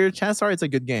of the Year, chances are it's a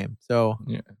good game. So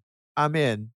Yeah. I'm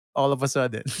in all of a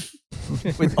sudden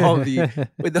with all the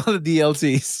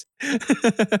DLCs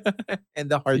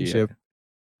and the hardship.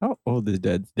 How old is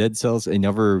Dead Cells?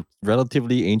 Another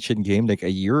relatively ancient game, like a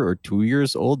year or 2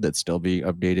 years old, that's still being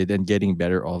updated and getting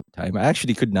better all the time. I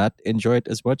actually could not enjoy it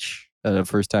as much the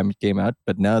first time it came out,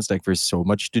 but now it's like there's so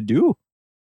much to do.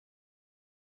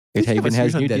 It Did you have a even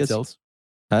series has on new Dead DLC. Cells?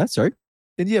 Huh? Sorry.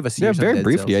 Did you have a Yeah, series on very Dead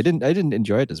briefly. Cells? I didn't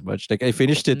enjoy it as much. Like I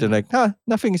finished it and like,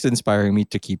 nothing is inspiring me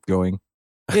to keep going.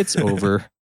 It's over.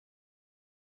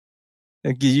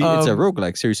 Like, it's a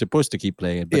roguelike, so you're supposed to keep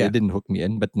playing it, but yeah. it didn't hook me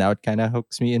in. But now it kind of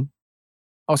hooks me in.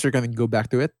 Also, you're gonna go back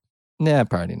to it? Nah,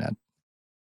 probably not.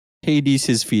 Hades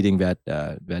is feeding that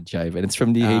jive, and it's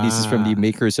from the Hades is from the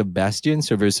makers of Bastion,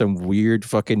 so there's some weird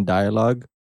fucking dialogue.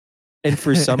 And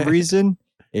for some reason,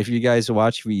 if you guys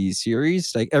watch the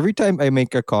series, like every time I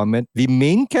make a comment, the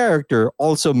main character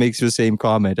also makes the same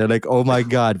comment. I'm like, oh my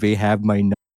god, they have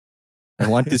my. I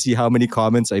want to see how many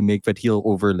comments I make that he'll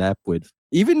overlap with.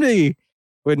 Even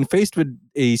when faced with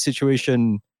a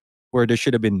situation where there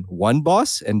should have been one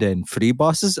boss and then three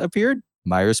bosses appeared,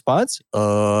 my response,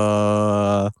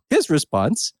 his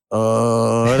response,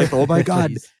 like, oh my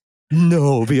god,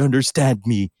 no, they understand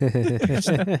me.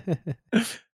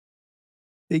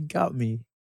 They got me.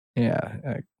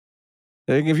 Yeah.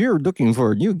 Like if you're looking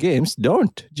for new games,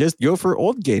 don't. Just go for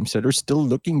old games that are still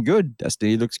looking good.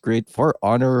 Destiny looks great. For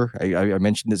Honor, I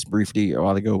mentioned this briefly a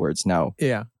while ago, where it's now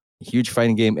a huge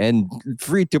fighting game and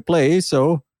free to play.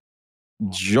 So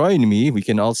join me. We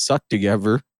can all suck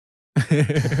together.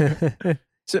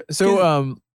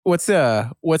 so what's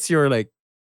your like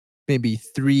maybe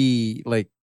 3 like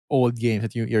old games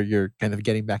that you're kind of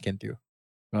getting back into?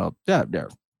 Well, yeah,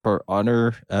 For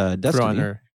Honor, Destiny. For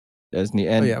Honor. Destiny,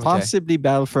 and possibly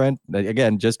Battlefront.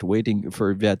 Again, just waiting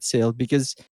for that sale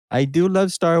because I do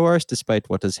love Star Wars despite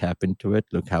what has happened to it.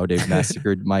 Look how they've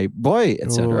massacred my boy,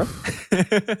 etc.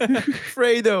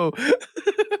 Fredo.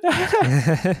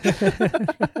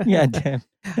 Yeah, damn.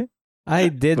 I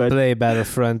did play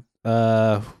Battlefront.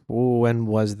 When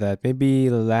was that? Maybe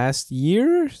last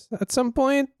year at some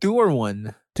point? 2 or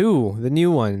 1? 2, the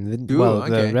new one.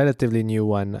 The relatively new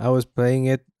one. I was playing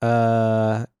it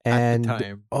and at the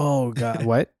time. Oh god,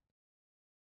 what?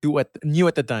 New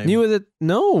at the time.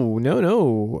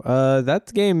 No.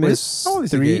 That game is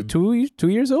 2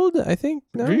 years old, I think.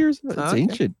 No? 3 years. It's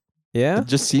ancient. Yeah. It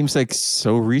just seems like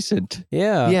so recent.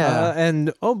 Yeah.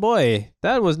 And oh boy,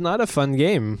 that was not a fun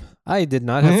game. I did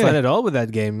not have fun at all with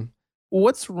that game.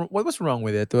 What was wrong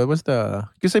with it? What was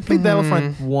because I played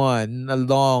Battlefront 1 a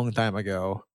long time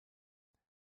ago.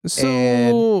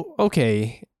 So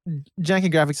okay,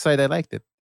 janky graphics side, I liked it.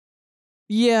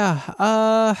 Yeah.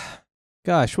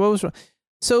 Gosh, what was wrong?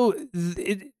 So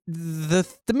the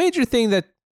major thing that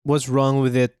was wrong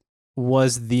with it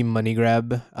was the money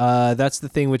grab. That's the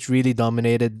thing which really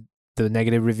dominated the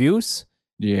negative reviews.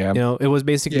 Yeah. It was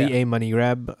basically a money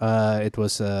grab. It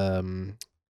was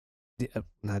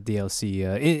not DLC,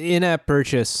 in-app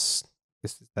purchase.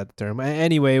 Is that the term?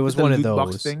 Anyway, it was one of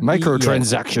those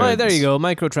microtransactions. Yeah. There you go,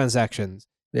 microtransactions.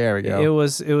 There we go. It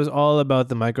was all about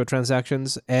the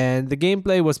microtransactions, and the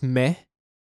gameplay was meh,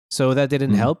 so that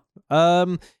didn't help.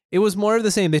 It was more of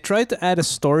the same. They tried to add a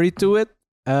story to it.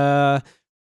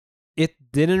 It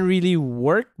didn't really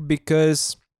work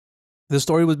because the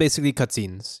story was basically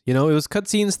cutscenes. It was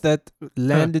cutscenes that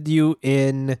landed you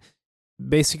in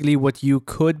basically what you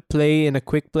could play in a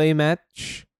quick play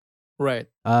match. Right.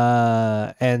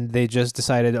 And they just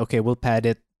decided, okay, we'll pad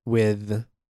it with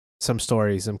some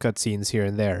stories, some cutscenes here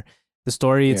and there. The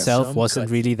story itself wasn't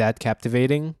really that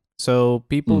captivating, so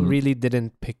people really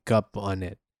didn't pick up on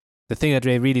it. The thing that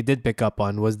they really did pick up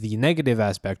on was the negative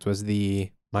aspect, was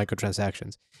the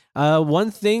microtransactions.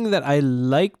 One thing that I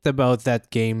liked about that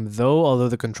game, though, although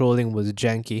the controlling was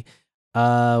janky,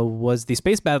 was the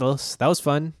space battles. That was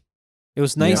fun. It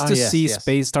was nice to see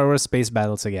Star Wars space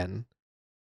battles again.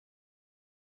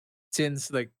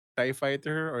 Since like TIE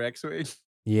Fighter or X-Wing.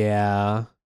 Yeah.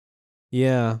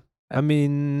 I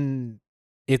mean,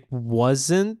 it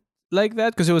wasn't like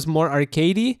that because it was more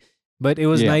arcadey, but it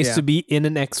was nice to be in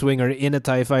an X-Wing or in a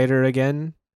TIE Fighter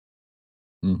again.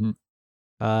 Mm-hmm.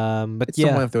 But it's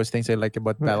one of those things I like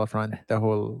about Battlefront, the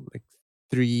whole like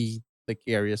 3 like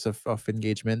areas of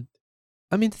engagement.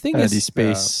 I mean, the thing is the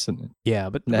space,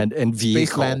 but and vehicle,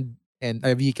 space, land, and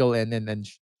a vehicle, and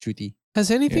shooty.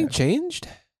 Has anything changed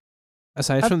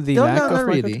aside from the lack of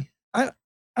really?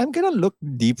 I'm gonna look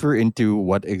deeper into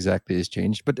what exactly has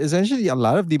changed, but essentially a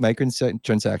lot of the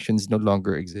microtransactions no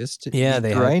longer exist. Yeah, the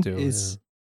they grind have to. Is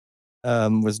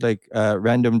was like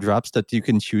random drops that you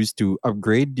can choose to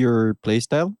upgrade your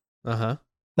playstyle.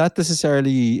 Not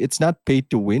necessarily, it's not pay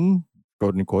to win,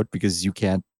 quote unquote, because you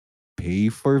can't pay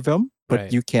for them. but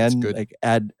Right. you can good. like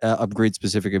add upgrade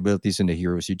specific abilities in the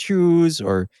heroes you choose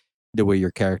or the way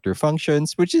your character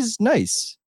functions, which is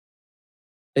nice.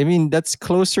 I mean, that's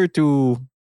closer to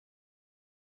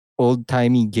old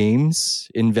timey games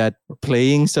in that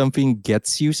playing something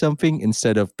gets you something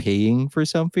instead of paying for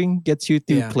something gets you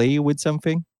to Yeah. play with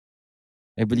something.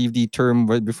 I believe the term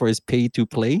right before is pay to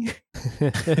play.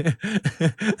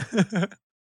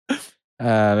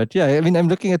 But yeah, I mean, I'm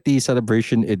looking at the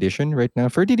Celebration Edition right now,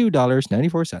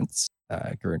 $32.94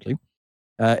 currently.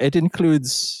 It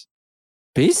includes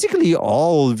basically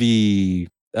all the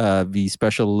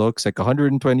special looks, like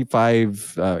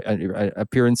 125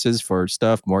 appearances for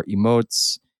stuff, more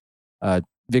emotes,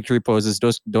 victory poses.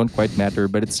 Those don't quite matter,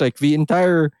 but it's like the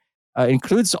entire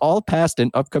includes all past and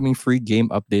upcoming free game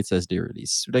updates as they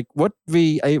release. Like what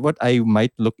I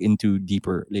might look into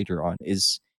deeper later on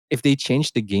is if they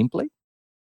change the gameplay,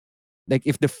 like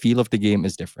if the feel of the game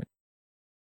is different.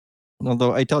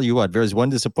 Although I tell you what, there's one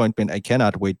disappointment I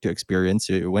cannot wait to experience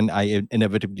when I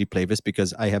inevitably play this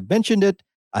because I have mentioned it,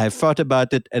 I have thought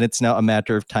about it, and it's now a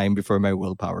matter of time before my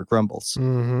willpower crumbles.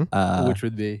 Hmm. Which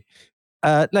would be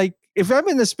Like if I'm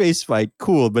in a space fight,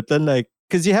 cool, but then like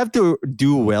because you have to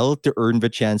do well to earn the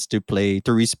chance to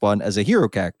respawn as a hero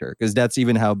character because that's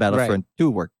even how Battlefront 2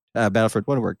 worked. Battlefront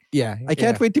 1 worked. yeah. I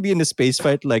can't wait to be in a space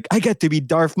fight. Like I get to be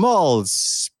Darth Maul,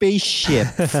 spaceship.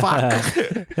 Fuck,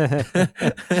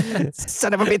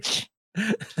 son of a bitch.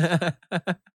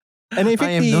 And I think I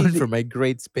am known for my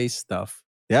great space stuff.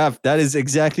 yeah, that is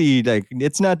exactly like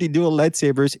it's not the dual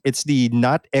lightsabers, it's the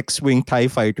not X-wing TIE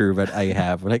fighter that I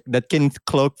have. Like that can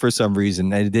cloak for some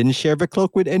reason. I didn't share the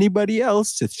cloak with anybody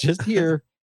else. It's just here.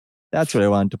 That's what I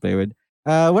wanted to play with.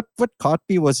 What caught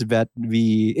me was that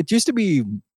it used to be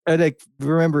like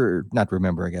not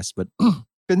remember I guess, but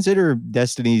consider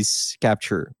Destiny's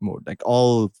capture mode. Like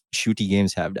all shooty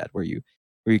games have that where you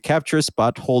capture a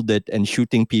spot, hold it, and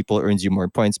shooting people earns you more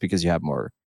points because you have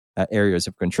more areas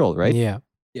of control, right? Yeah.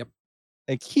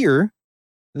 Like here,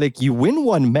 like you win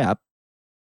one map,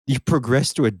 you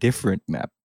progress to a different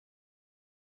map.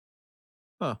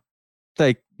 Huh.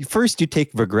 Like first you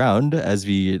take the ground as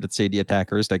let's say the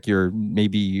attackers, like you're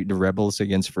maybe the rebels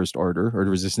against First Order or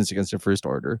the resistance against the First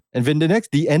Order. And then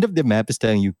the end of the map is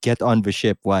telling you, get on the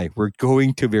ship. Why? We're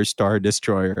going to their Star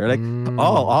Destroyer. Like, Mm. oh,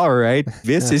 all right.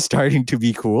 This is starting to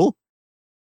be cool.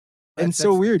 And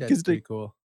so weird because pretty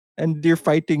cool. and they're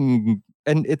fighting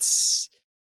and it's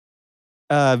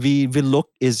the look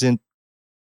isn't,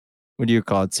 what do you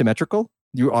call it, symmetrical.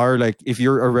 You are like, if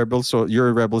you're a rebel, so you're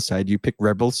a rebel side, you pick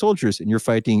rebel soldiers and you're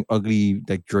fighting ugly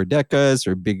like droidecas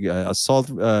or big assault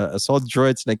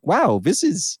droids. Like, wow,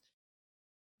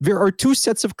 there are two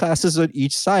sets of classes on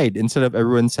each side instead of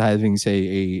everyone's having,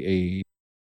 say,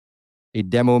 a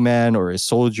demo man or a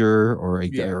soldier or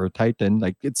a titan.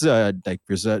 Like it's like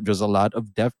there's a lot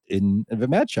of depth in the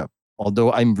matchup.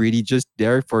 Although I'm really just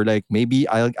there for like maybe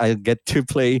I'll get to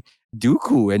play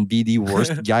Dooku and be the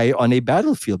worst guy on a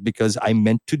battlefield because I'm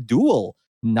meant to duel,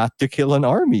 not to kill an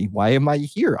army. Why am I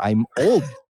here? I'm old.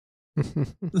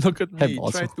 Look at Have me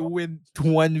also- try to win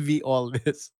 1v all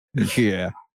this. Yeah.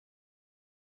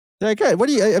 Like, what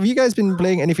have you guys been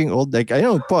playing anything old? Like, I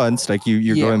know Ponce, like you're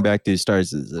Yeah. going back to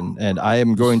Stars, and I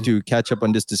am going to catch up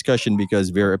on this discussion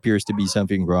because there appears to be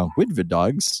something wrong with the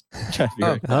dogs.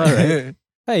 Oh, All right.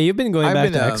 Hey, you've been going I've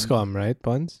back been, to XCOM, right,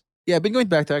 Puns? Yeah, I've been going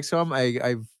back to XCOM.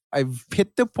 I've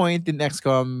hit the point in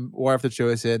XCOM War of the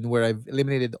Chosen where I've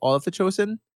eliminated all of the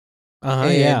Chosen.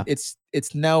 And Yeah.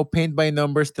 it's now paint by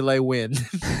numbers till I win.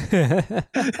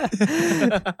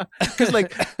 Because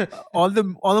like all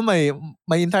of my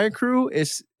entire crew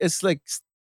is like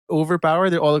overpowered.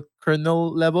 They're all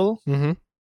colonel level, Mhm.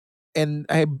 and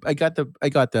I got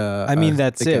the I mean,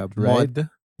 that's like a it, right? mod.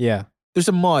 Yeah. There's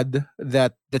a mod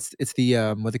it's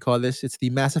the what they call this? It's the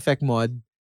Mass Effect mod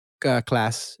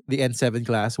class, the N7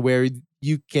 class, where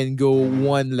you can go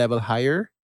one level higher.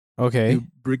 Okay. To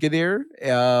Brigadier,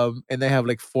 and I have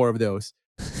like 4 of those.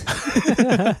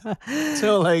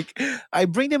 So like I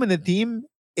bring them in the team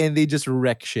and they just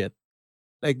wreck shit.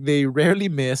 Like they rarely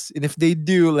miss, and if they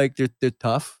do, like they're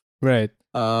tough. Right.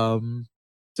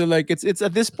 So like it's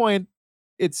at this point,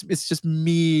 it's just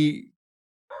me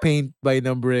paint by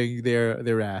numbering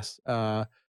their ass.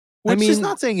 Which is mean-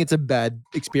 not saying it's a bad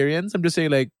experience. I'm just saying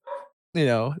like, you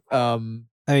know, I mean,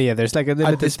 yeah, there's like a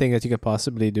limited this- thing that you could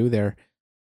possibly do there.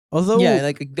 Although, yeah,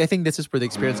 like I think this is where the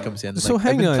experience comes in. So Like,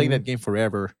 hang I've been playing on. that game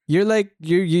forever. you're like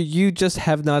you just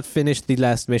have not finished the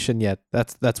last mission yet.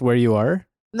 That's where you are.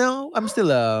 No, I'm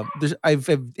still I've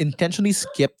intentionally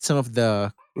skipped some of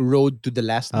the road to the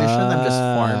last mission. I'm just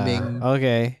farming.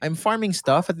 Okay. I'm farming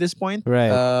stuff at this point. Right.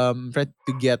 Trying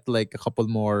to get like a couple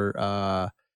more.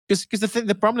 Because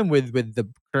the problem with the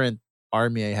current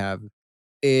army I have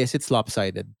is it's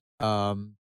lopsided.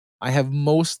 I have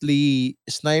mostly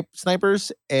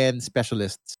snipers and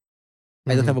specialists.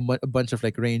 I don't have Mhm. a bunch of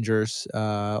like rangers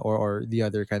or the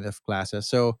other kind of classes.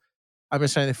 So I'm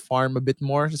just trying to farm a bit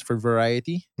more just for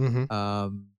variety. Mhm.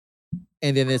 Um,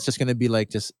 and then it's just gonna be like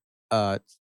just uh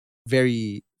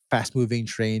very fast moving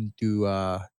train to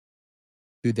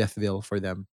Deathville for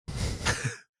them.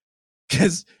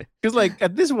 Because like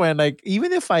at this point, like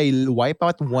even if I wipe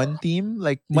out one team,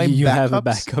 like my You have a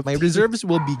backups, backup my team. reserves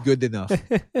will be good enough.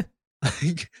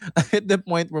 Like I'm at the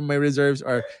point where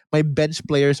my bench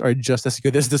players are just as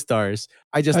good as the stars.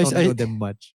 I just I, don't know I, them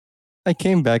much. I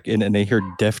came back in and I heard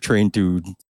Death Train to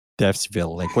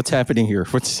Deathsville. Like, what's happening here?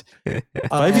 What's 5e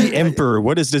Uh, Emperor?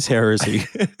 What is this heresy?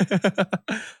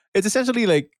 it's essentially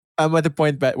like I'm at the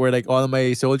point where like all of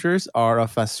my soldiers are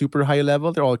of a super high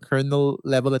level. They're all colonel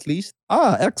level at least.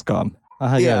 XCOM.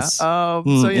 Ah, Yeah. yes. So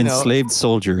you know, Enslaved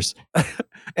soldiers.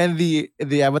 and the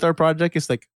Avatar project is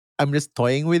like I'm just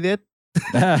toying with it.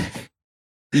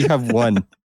 You have one.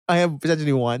 I have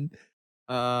essentially one,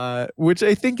 which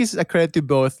I think is a credit to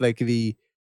both like the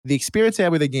experience I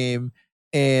have with the game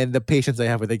and the patience I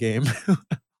have with the game.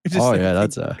 Which is Oh, I yeah,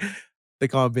 think that's a. the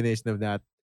combination of that.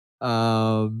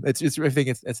 It's I think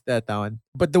it's that one.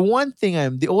 But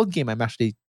the old game I'm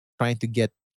actually trying to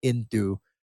get into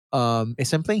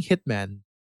is I'm playing Hitman.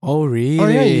 Oh, Oh yeah,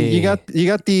 really? you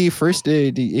got the first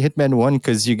the Hitman one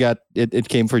because you got it. It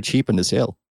came for cheap on the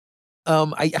sale.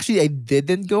 I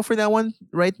didn't go for that one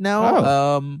right now.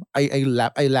 Oh,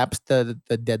 I lapsed the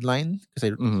deadline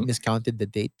because I hmm miscounted the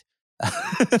date.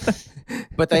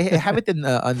 But I have it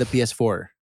on the PS4.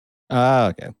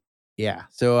 okay. Yeah.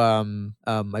 So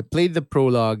I played the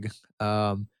prologue.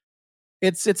 Um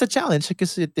it's a challenge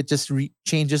because it just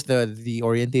changes the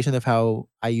orientation of how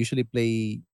I usually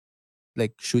play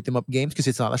like shoot 'em up games because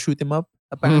it's not a shoot 'em up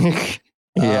apparently.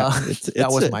 Yeah, That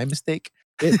was my mistake.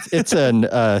 it's an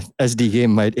as the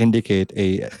game might indicate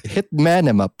a Hitman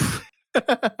 'em up.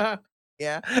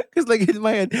 Yeah, because like in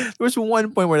my head, there was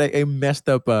one point where like I messed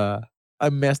up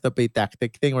a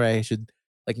tactic thing where I should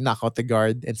like knock out the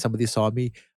guard and somebody saw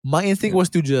me. My instinct was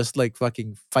to just like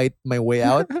fucking fight my way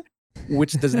out,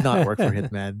 which does not work for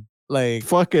Hitman. Like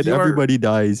Fuck it, you're everybody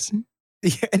dies.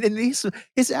 yeah, and then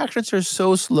his actions are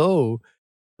so slow.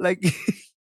 Like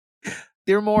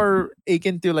they're more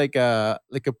akin to like a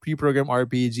pre-programmed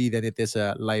RPG than it is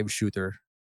a live shooter.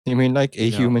 You mean like a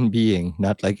You know, human being,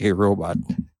 not like a robot?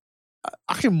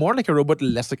 actually more like a robot,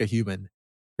 less like a human.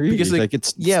 Because Really? like Like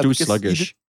it's yeah, too because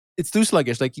sluggish. it's too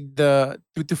sluggish. Like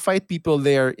to fight people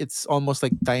there, it's almost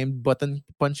like timed button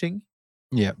punching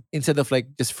Yeah, instead of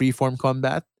like just free form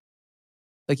combat.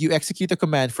 Like you execute a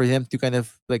command for them to kind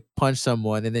of like punch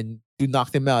someone, and then to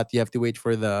knock them out, you have to wait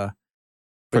for for the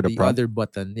the prompt. other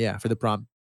button. Yeah, for the prompt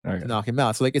to Okay. knock him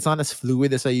out. So like it's not as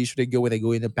fluid as I usually go when I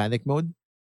go into panic mode.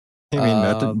 You mean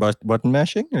Um, button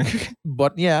mashing?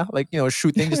 but yeah, like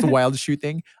shooting, just wild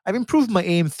shooting. I've improved my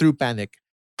aim through panic.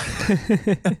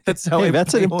 That's how Hey, I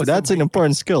play most of that's my an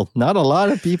important skill. Not a lot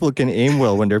of people can aim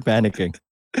well when they're panicking.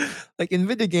 like in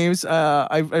video games,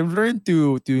 I've learned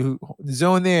to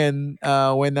zone in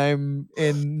when I'm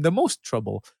in the most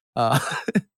trouble. Uh,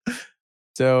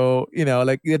 so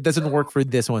like it doesn't work for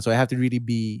this one. So I have to really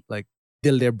be like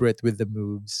deliberate with the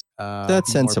moves.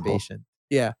 That's Be more sensible. patient.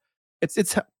 Yeah,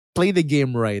 play the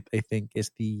game right. I think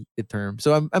is the term.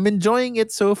 So I'm enjoying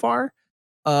it so far.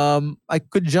 I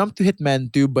could jump to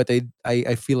Hitman 2, but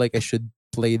I feel like I should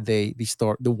play the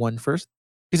one first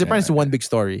because apparently it's Okay. one big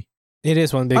story. It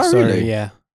is one big Oh, story, really? yeah.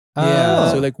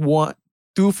 Yeah. So Oh. like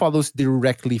two follows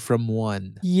directly from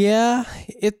one. Yeah,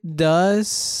 it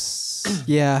does.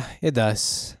 Yeah, it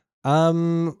does.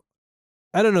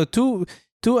 I don't know.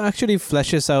 Two actually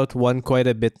fleshes out one quite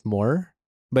a bit more.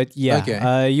 But yeah,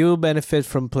 Okay. you benefit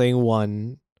from playing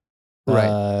one Right.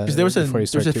 Because before you there was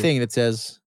start a two. thing that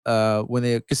says when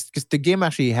they because the game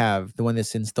actually have the one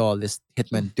that's installed is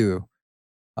Hitman 2.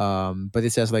 But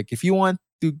it says like if you want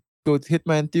to go to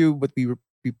Hitman 2, but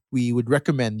we would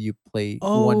recommend you play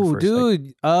one Oh, first. Like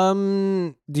dude.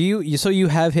 Do so you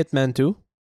have Hitman 2?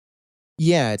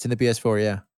 yeah, it's in the PS4.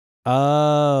 Yeah.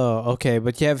 Oh, okay,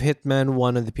 but you have Hitman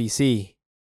 1 on the PC.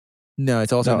 No,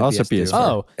 it's also No, in the also PS2. PS4.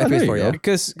 Oh, Oh, there you PS4. Yeah. go.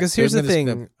 because So here's I'm the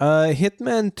gonna thing.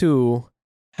 Hitman 2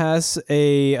 has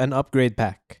an upgrade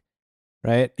pack,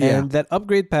 right? Yeah. And that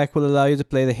upgrade pack will allow you to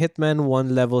play the Hitman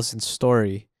 1 levels in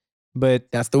story. But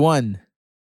That's the one.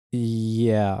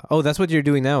 Yeah. Oh, that's what you're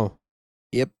doing now.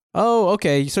 Yep. Oh,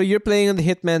 okay. So you're playing on the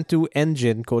Hitman 2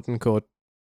 engine, quote unquote.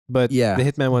 But Yeah, the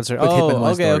Hitman ones are. but Hitman Oh,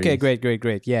 1 okay, stories.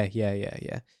 great. Yeah. Yeah,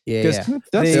 Because yeah.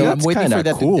 That's So they, I'm waiting for kind that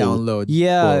of cool. to download.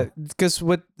 yeah, Cool. because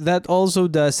what that also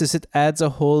does is it adds a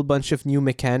whole bunch of new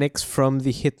mechanics from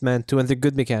the Hitman 2 and the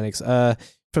good mechanics.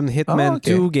 From the Hitman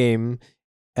okay. 2 game,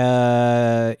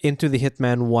 into the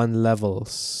Hitman 1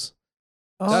 levels.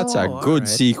 That's a Oh, good alright.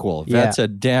 sequel. Yeah. That's a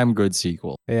damn good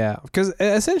sequel. Yeah, because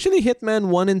essentially Hitman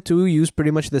 1 and 2 use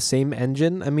pretty much the same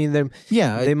engine. I mean,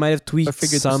 Yeah, they might have tweaked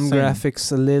figured it's some the same.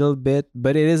 graphics a little bit,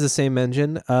 but it is the same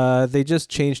engine. They just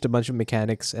changed a bunch of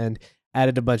mechanics and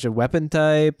added a bunch of weapon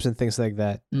types and things like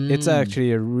that. It's Mm.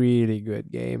 actually a really good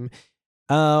game.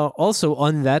 Also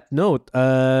on that note,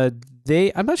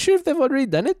 I'm not sure if they've already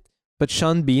done it, but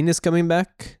Sean Bean is coming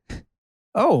back.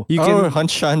 Oh, You Oh, can Hunt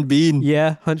Sean Bean.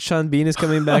 yeah, Hunt Sean Bean is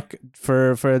coming back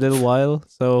for a little while.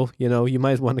 So, you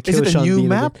might want to is kill it a Sean new Bean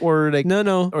again. map or like?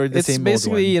 No, or the it's same old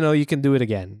basically one? you can do it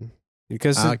again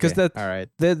because Okay, that all right.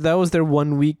 that was their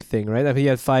 1 week thing, right? I think you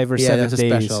had 5 or Yeah, 7 that's a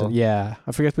days. special. Yeah,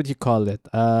 I forget what you call it.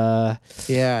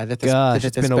 Yeah, that's Gosh, that's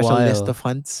it's been a special list while. of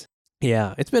hunts.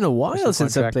 Yeah, it's been a while Special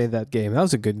since I contract. played that game. That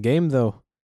was a good game though.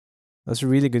 That's a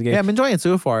really good game. Yeah, I'm enjoying it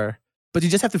so far, but you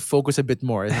just have to focus a bit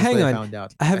more. That's Hang what I on. found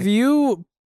out.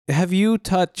 Have you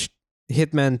touched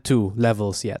Hitman 2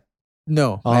 levels yet?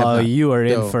 No, I have Oh, not. you are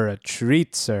in No. for a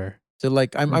treat, sir. So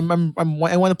like I want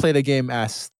to play the game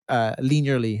as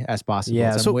linearly as possible.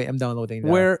 Yeah, So so I'm downloading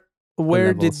Where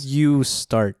did levels. you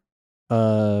start?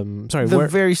 Sorry, the where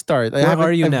very start. where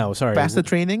are you now? Sorry. Past the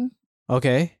training.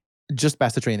 Okay. Just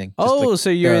past the training. Just Oh, like so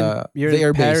you're the in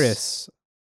air base. Paris.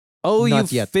 Oh,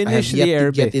 Not you yet. finished I have the yet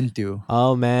air to get base. into.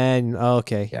 Oh man.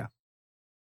 Okay. Yeah.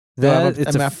 That I'm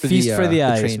it's a after feast for the the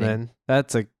eyes, training. man.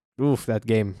 That's that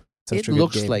game. Such It a good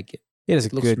looks game. like it. It is a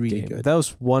it looks good really game. good. That was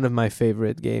one of my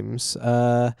favorite games.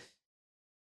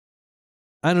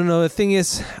 I don't know. The thing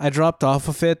is, I dropped off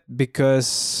of it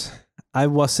because I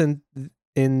wasn't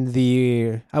in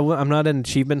the. I'm not an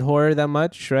achievement whore that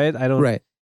much, right? I don't Right.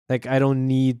 like. I don't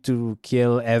need to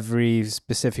kill every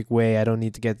specific way. I don't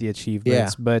need to get the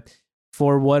achievements. But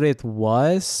for what it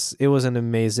was an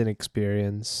amazing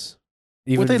experience.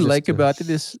 Even What I just like to- about it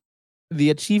is the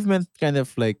achievement kind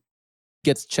of like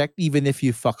gets checked even if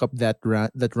you fuck up that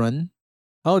run.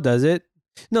 Oh, does it?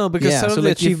 No, because Yeah, some so of the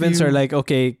like if achievements are you- like,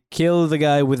 okay, kill the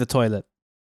guy with the toilet,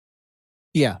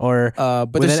 Yeah. or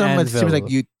But with there's an some that seems like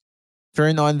anvil. you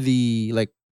turn on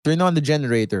the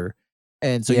generator,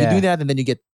 and so you Yeah. do that, and then you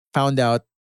get found out.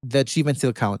 The achievement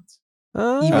still counts,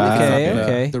 Oh, even if you okay, fuck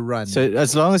okay. the run. So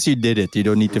as long as you did it, you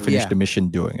don't need to finish Yeah. the mission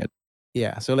doing it.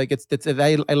 Yeah, so like it's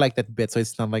I like that bit. So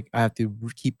it's not like I have to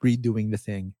keep redoing the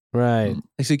thing. Right.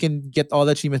 Like, so you can get all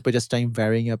the achievements by just trying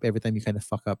varying up every time you kind of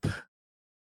fuck up,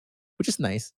 which is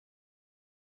nice.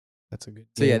 That's a good.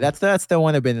 So yeah, game. that's the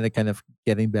one I've been like, kind of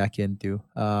getting back into.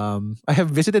 I have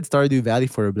visited Stardew Valley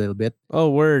for a little bit.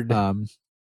 Oh, word.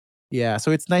 Yeah,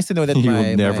 so it's nice to know that You my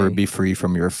will never my- be free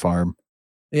from your farm.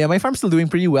 Yeah, my farm's still doing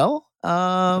pretty well.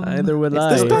 Either will it's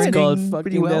I. still It's called turning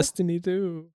pretty fucking well. Destiny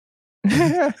 2.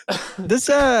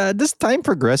 Does time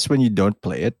progress when you don't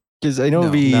play it? Because I know No.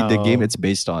 the game No. it's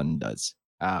based on does.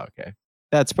 Ah, okay.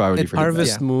 That's probably It- for the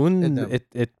Harvest best. Moon, It,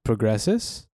 it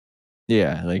progresses.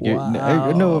 Yeah, like no,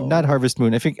 not Wow. Harvest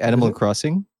Moon. I think Animal it?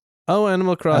 Crossing. Oh,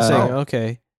 Animal Crossing. Oh.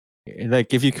 Okay.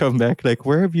 Like if you come back, like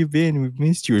where have you been? We've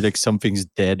missed you. Like something's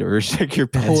dead, or like your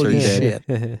pets are Holy dead. shit.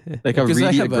 Like a Because I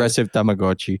really have a- aggressive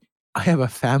Tamagotchi. I have a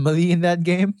family in that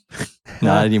game,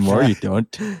 Not anymore. You don't.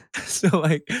 so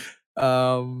like,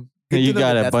 good You to know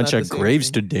got that a that's bunch not of the same graves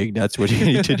thing. to dig. That's what you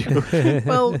need to do.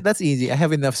 Well, that's easy. I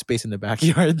have enough space in the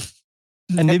backyard,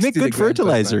 And they Next make to the good grandpa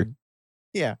fertilizer. shrine.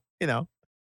 Yeah,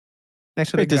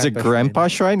 next to Wait, there's a grandpa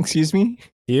shrine. Excuse me.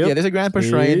 Yep. Yeah, there's a grandpa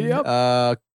shrine.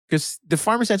 Yep. Because the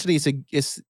farm essentially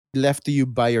is left to you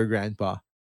by your grandpa.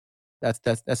 That's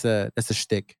a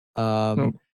shtick.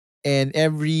 Oh. And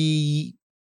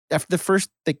after the first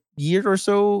like year or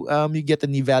so, you get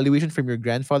an evaluation from your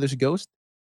grandfather's ghost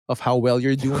of how well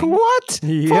you're doing. What? Fuck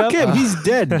Yep. him. He's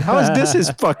dead. How is this his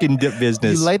fucking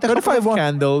business? You light a What if couple I of want?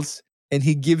 candles, and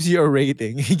he gives you a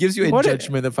rating. He gives you a What i-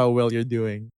 judgment of how well you're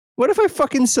doing. What if I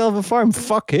fucking sell the farm?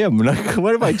 Fuck him. Like,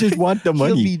 what if I just want the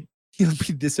money? He'll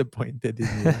be disappointed in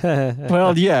you.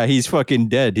 Well, yeah, he's fucking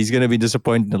dead. He's gonna be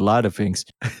disappointed in a lot of things.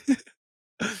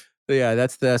 So yeah,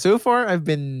 that's the so far I've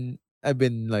been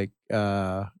like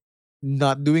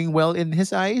not doing well in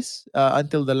his eyes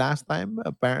until the last time.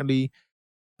 Apparently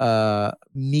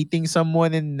meeting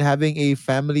someone and having a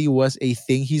family was a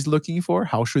thing he's looking for.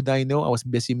 How should I know? I was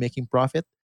busy making profit.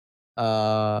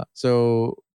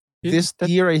 So Yeah, this that-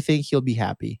 year I think he'll be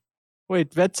happy.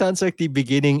 Wait, that sounds like the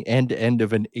beginning and end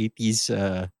of an 80s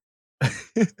uh,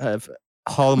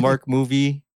 Hallmark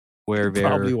movie where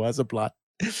Probably they're was a plot.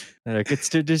 like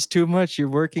there's too much, you're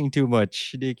working too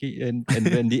much. And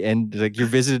in the end, like you're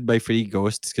visited by three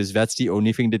ghosts because that's the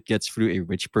only thing that gets through a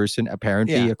rich person,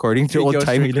 apparently, Yeah. according to Three old ghost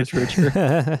timey trickers.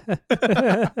 literature.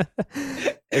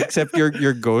 Except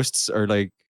your ghosts are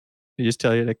like they just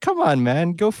tell you like, come on,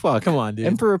 man, go fuck. Come on, dude.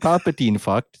 Emperor Palpatine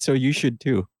fucked, so you should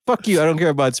too. Fuck you, I don't care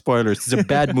about spoilers. It's a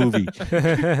bad movie.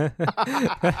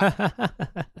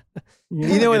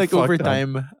 You know, Get like over fucked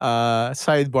on. time,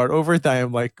 sidebar, over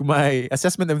time, like my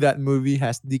assessment of that movie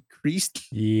has decreased.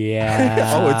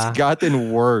 Yeah. Oh, it's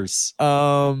gotten worse.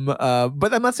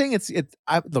 But I'm not saying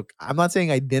look, I'm not saying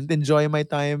I didn't enjoy my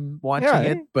time watching Yeah,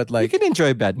 it, but You like can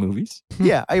enjoy bad movies.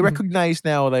 yeah, I recognize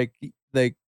now like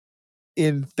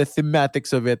in the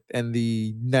thematics of it and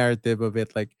the narrative of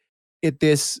it, like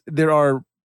there are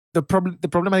the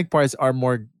problematic parts are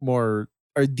more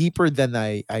are deeper than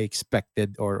I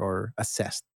expected or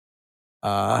assessed.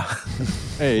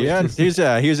 Hey, which yeah. is- Here's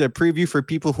a preview for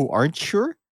people who aren't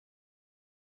sure.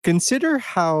 Consider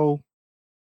how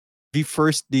the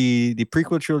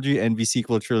prequel trilogy and the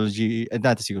sequel trilogy,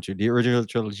 not the sequel trilogy, the original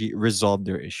trilogy resolved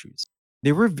their issues.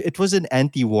 It was an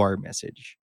anti-war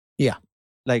message. Yeah.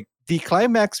 Like the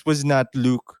climax was not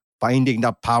Luke finding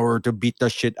the power to beat the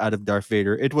shit out of Darth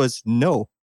Vader. It was no,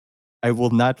 I will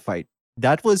not fight.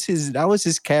 That was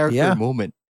his character Yeah.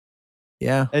 moment.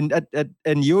 yeah. And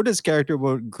and Yoda's character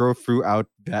will grow throughout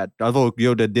that. Although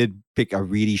Yoda did pick a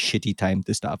really shitty time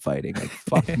to stop fighting. Like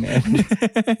fuck, man.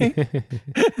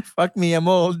 Fuck me, I'm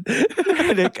old.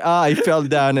 Like I fell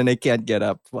down and I can't get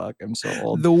up. Fuck, I'm so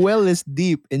old. The well is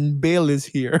deep and Bale is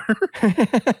here.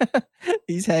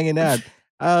 He's hanging out.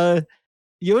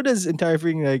 Yoda's entire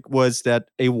thing like was that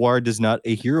a war does not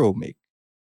a hero make.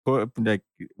 Like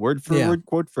word for Yeah. word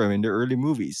quote from in the early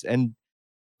movies, and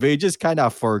they just kind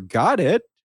of forgot it.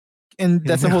 And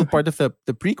that's the whole part of the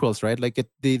prequels, right? Like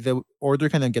the order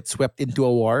kind of gets swept into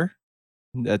a war.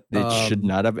 That it should Um,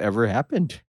 not have ever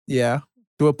happened. Yeah.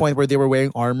 To a point where they were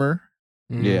wearing armor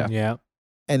Yeah. Yeah.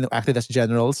 and acted as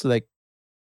generals. Like,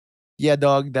 yeah,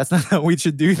 dog, that's not how we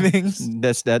should do things.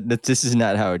 That this is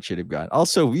not how it should have gone.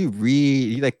 Also, we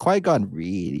really like Qui-Gon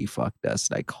really fucked us.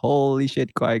 Like, holy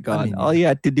shit, Qui-Gon. mean, All you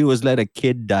had to do was let a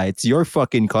kid die. It's your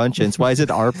fucking conscience. Why is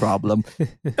it our problem?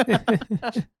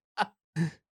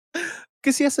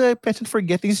 Because he has a penchant for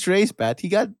getting strays, Pat. He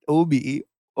got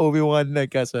Obi-Wan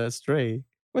like as a stray.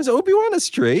 Was Obi-Wan a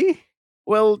stray?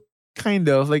 Well, kind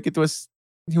of. Like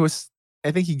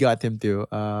I think he got him too.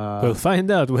 We'll find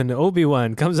out when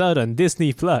Obi-Wan comes out on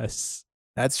Disney Plus.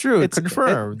 That's true. It's It's-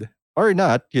 confirmed. Or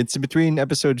not. It's between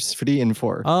episodes 3 and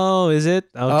 4. Oh, is it?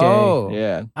 Okay. Oh.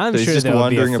 Yeah. I'm So he's sure just there will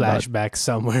be a wandering about. flashback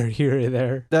somewhere here or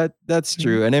there. That's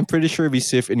true. And I'm pretty sure the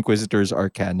Sith Inquisitors are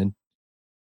canon.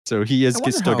 So he is I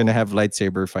wonder still how- going to have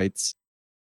lightsaber fights.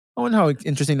 I wonder how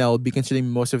interesting that will be, considering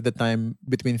most of the time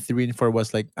between 3 and 4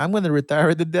 was like, I'm going to retire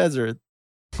in the desert.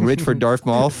 Wait for Darth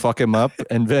Maul, fuck him up,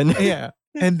 and then Yeah.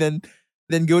 And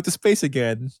then go to space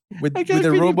again with I can't a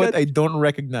believe robot that- I don't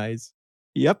recognize.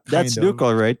 Yep, that's Kind of. Luke,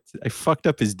 all right. I fucked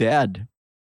up his dad.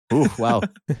 Oh, wow.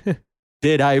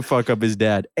 Did I fuck up his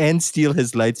dad and steal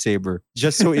his lightsaber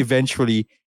just so eventually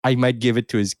I might give it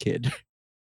to his kid?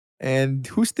 And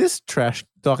who's this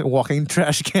walking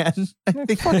trash can? I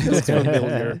think Fuck, this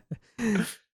familiar.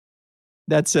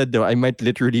 That said, though, I might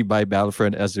literally buy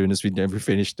Battlefront as soon as we never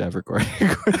finish the recording.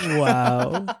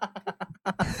 Wow.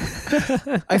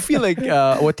 I feel like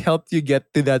what helped you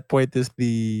get to that point is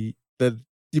the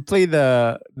you play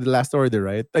the Last Order,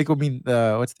 right? Like I mean,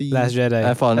 what's the Last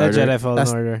Jedi. Fallen Order. Jedi Fallen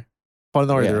Last- Order. Fallen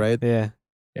Order, Yeah. right? Yeah.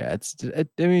 Yeah,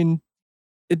 I mean,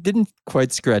 it didn't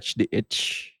quite scratch the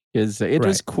itch because it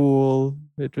was cool.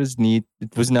 It was neat.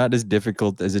 It was not as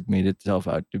difficult as it made itself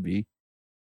out to be.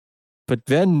 But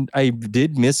then I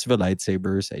did miss the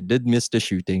lightsabers. I did miss the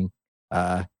shooting.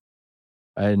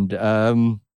 And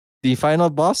the final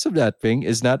boss of that thing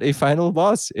is not a final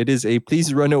boss. It is a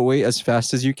please run away as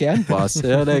fast as you can boss.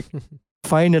 Like,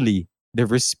 finally, the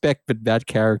respect that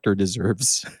character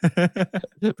deserves.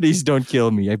 Please don't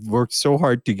kill me. I've worked so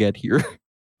hard to get here.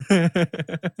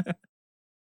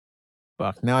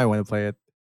 Fuck, now I want to play it.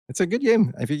 It's a good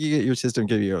game. I think your system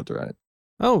can be able to run it.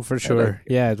 Oh, for like sure.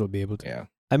 it. Yeah, it will be able to. Yeah.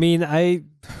 I mean, I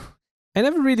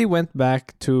never really went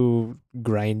back to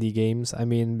grindy games. I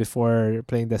mean, before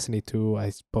playing Destiny 2, I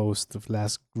suppose the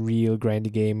last real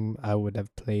grindy game I would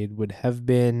have played would have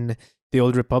been The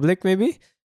Old Republic, maybe?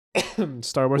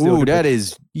 Star Wars The Old Ooh, that Republic.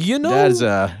 is You know, that is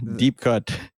a deep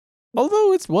cut.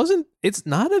 although it's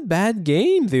not a bad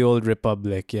game, The Old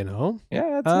Republic, you know?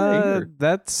 Yeah,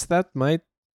 that's That might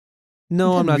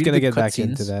No, It I'm had not really gonna good get back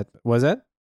into cutscenes. that. Was that?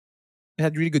 It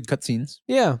had really good cutscenes.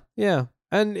 Yeah, yeah.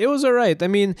 And it was alright. I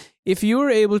mean, if you were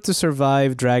able to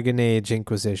survive Dragon Age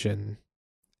Inquisition,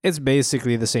 it's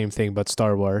basically the same thing but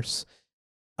Star Wars.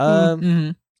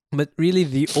 Mm-hmm. But really,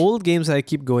 the old games I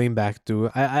keep going back to,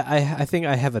 I think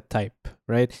I have a type,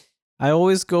 right? I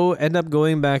always end up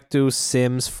going back to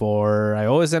Sims 4. I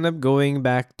always end up going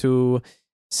back to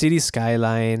City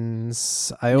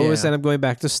Skylines. I always Yeah. end up going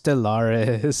back to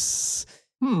Stellaris.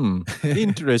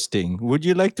 Interesting. Would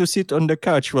you like to sit on the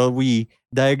couch while we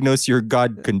diagnose your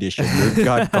God condition, your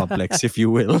God complex, if you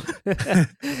will?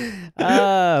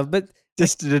 But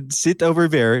Just sit over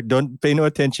there. Don't pay no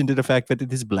attention to the fact that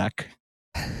it is black.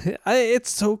 it's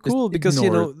so cool because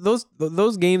ignore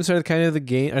those games are kind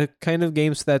of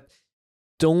games that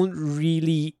don't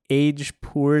really age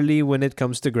poorly when it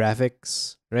comes to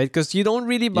graphics, right? Because you don't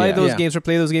really buy Yeah. those Yeah. games or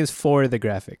play those games for the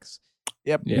graphics.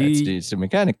 Yep. Yeah, it's the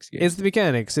mechanics game. It's the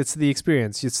mechanics, it's the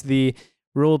experience, it's the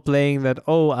role playing that,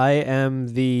 oh, I am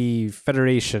the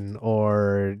Federation,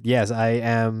 or yes,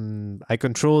 I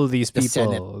control these The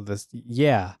people.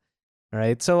 Yeah.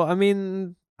 Right. So I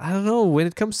mean, I don't know. When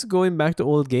it comes to going back to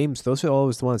old games, those are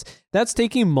always the ones. That's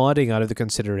taking modding out of the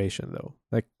consideration, though.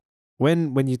 Like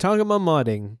when you talk about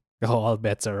modding, all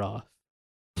bets are off.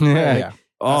 Yeah.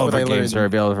 All what the I games learned. are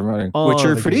available for modding. All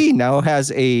Witcher the 3 now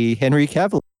has a Henry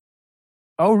Cavill.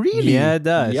 Oh, really? Yeah, it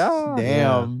does. Yeah.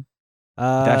 Damn. It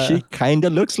actually kind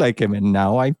of looks like him, and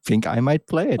now I think I might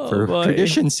play it Oh, for boy.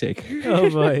 tradition's sake. Oh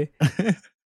boy.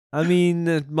 I mean,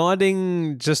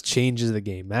 modding just changes the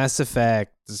game. Mass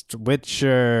Effect,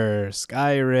 Witcher,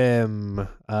 Skyrim.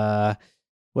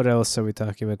 What else are we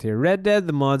talking about here? Red Dead.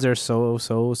 The mods are so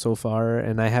far,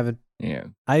 and I haven't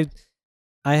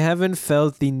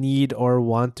felt the need or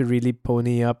want to really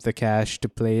pony up the cash to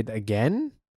play it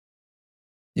again.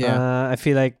 Yeah. I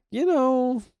feel like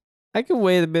I can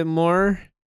wait a bit more.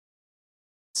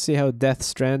 See how Death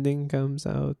Stranding comes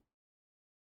out.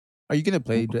 Are you gonna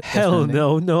play? Death Hell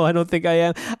Stranding? no, I don't think I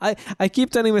am. I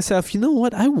keep telling myself, you know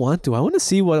what? I want to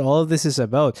see what all of this is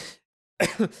about.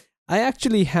 I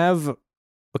actually have,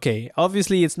 okay,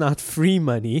 obviously it's not free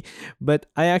money, but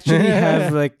I actually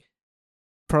have like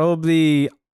probably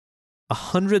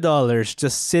 $100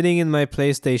 just sitting in my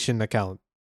PlayStation account,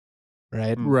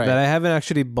 right? Right. That I haven't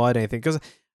actually bought anything because.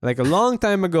 Like a long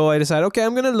time ago, I decided, okay,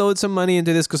 I'm gonna load some money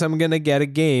into this because I'm gonna get a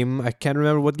game. I can't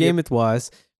remember what game it was,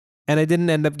 and I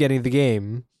didn't end up getting the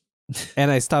game,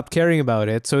 and I stopped caring about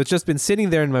it. So it's just been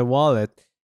sitting there in my wallet.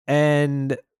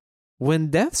 And when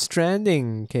Death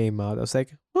Stranding came out, I was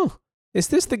like, oh, is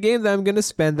this the game that I'm gonna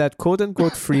spend that quote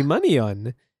unquote free money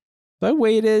on? So I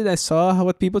waited. I saw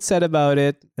what people said about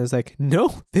it. I was like,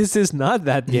 no, this is not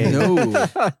that game. No,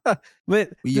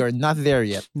 But we are not there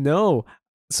yet. no.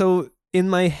 So in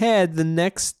my head, the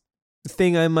next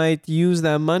thing I might use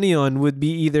that money on would be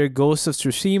either Ghost of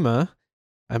Tsushima.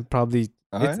 I'm probably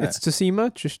it's Tsushima,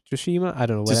 Tsushima. I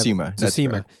don't know. Whatever. Tsushima. That's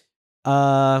Tsushima.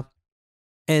 correct.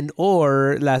 And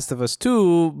or Last of Us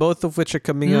 2, both of which are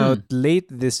coming out late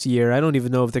this year. I don't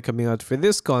even know if they're coming out for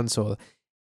this console.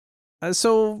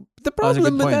 So the That's a good problem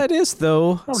with point. that is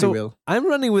though, Probably so will. I'm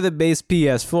running with a base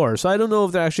PS4, so I don't know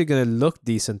if they're actually going to look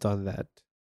decent on that.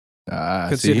 So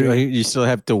Considering- you still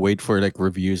have to wait for like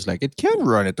reviews. Like it can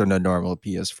run it on a normal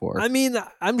PS4. I mean,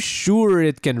 I'm sure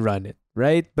it can run it,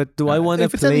 right? But do I want to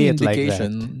If it's play any it like that?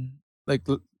 indication, like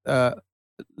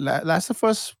Last of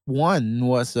Us 1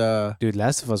 was Dude,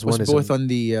 Last of Us 1 is both on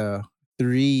the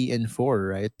 3 and 4,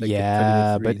 right? Like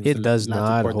Yeah, Infinity but 3, it the does latter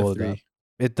not part of hold 3. up.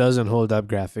 It doesn't hold up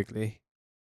graphically.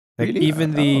 Like Really?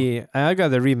 even I got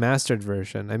the remastered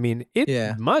version. I mean, it's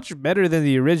Yeah. much better than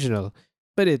the original,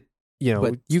 but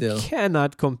But you still.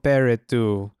 cannot compare it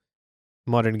to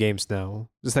modern games now.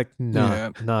 It's like nah,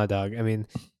 dog. I mean,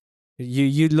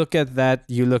 you look at that,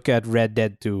 you look at Red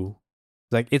Dead 2,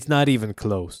 like it's not even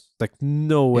close. Like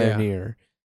nowhere Yeah. near.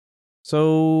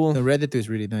 So The Red Dead 2 is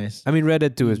really nice. I mean, Red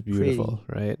Dead 2 is Pretty. beautiful,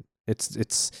 right?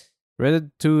 It's Red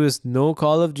Dead 2 is no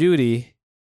Call of Duty,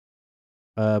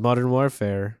 Modern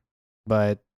Warfare,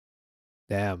 but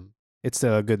damn, it's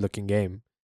still a good looking game.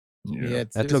 Yeah,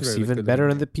 That looks even better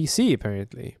on the PC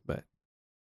apparently. But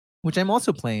which I'm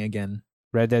also playing again.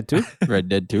 Red Dead 2, Red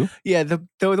Dead 2. Yeah, the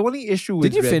only issue with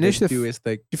Did you Red finish Dead the 2 is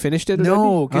like you finished it? No,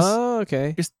 already? 'cause- oh,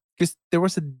 okay. because there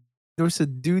was a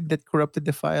dude that corrupted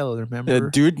the file. Remember?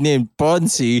 A dude named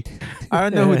Ponzi. I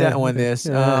don't know who that one is.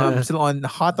 I'm still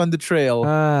hot on the trail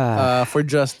for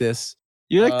justice.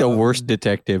 You're like the worst Um,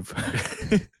 detective.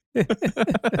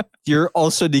 You're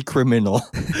also the criminal.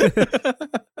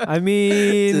 I It's a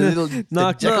mean, little- it's a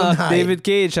knock Jekyll and knock. Hyde. David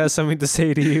Cage has something to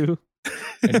say to you.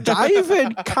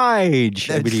 David Cage,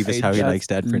 I David believe is how he Cage. likes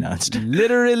that pronounced.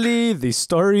 Literally the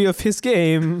story of his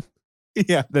game.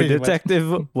 Yeah, The pretty much.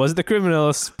 detective was the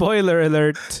criminal. Spoiler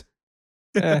alert.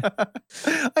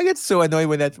 I get so annoyed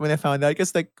when I found out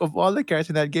because like of all the characters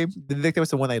in that game, the detective was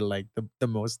the one I liked the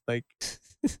most. Like,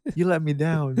 you let me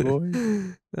down, boy.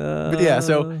 But yeah,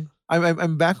 so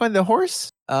I'm back on the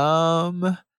horse.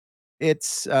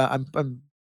 It's I'm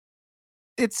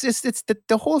it's just it's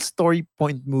the whole story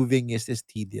point moving is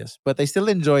tedious, but I still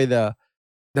enjoy the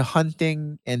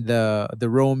hunting and the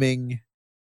roaming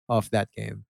of that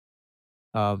game.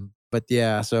 But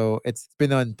yeah, so it's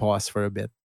been on pause for a bit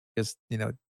because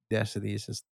Destiny is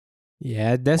just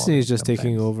Yeah, Destiny is boring just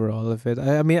taking sometimes. over all of it.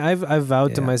 I mean, I've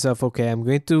vowed to Yeah. myself, okay, I'm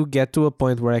going to get to a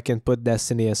point where I can put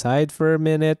Destiny aside for a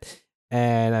minute,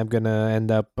 and I'm gonna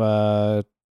end up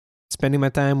spending my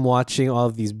time watching all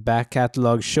of these back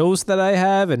catalog shows that I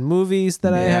have and movies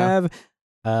that I Yeah.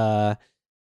 have,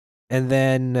 and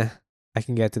then I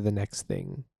can get to the next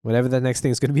thing. Whatever the next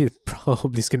thing is going to be,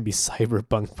 probably is going to be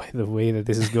Cyberpunk. By the way that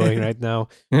this is going right now,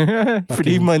 3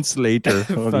 Fucking- months later.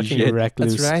 Holy fucking shit.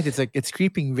 recluse. That's right. It's like it's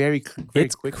creeping very very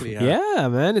It's quickly. Huh? Yeah,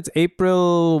 man. It's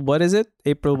April. What is it?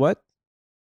 April what?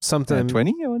 Sometime.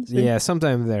 20, I want to say. Yeah,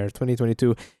 sometime there,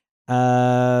 2022.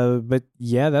 But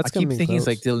yeah, I that's keep coming thinking it's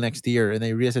close. like till next year, and I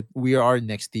realize that we are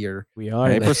next year. We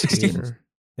are April next 16th. year.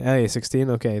 Yeah, yeah, 16.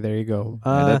 Okay, there you go.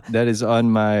 Yeah, that is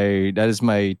on that is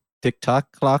my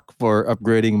TikTok clock for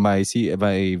upgrading my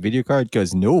video card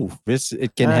because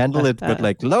it can handle it, but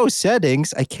like low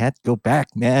settings, I can't go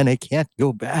back, man. I can't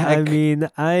go back. I mean,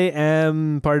 I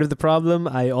am part of the problem.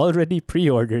 I already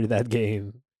pre-ordered that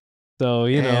game, so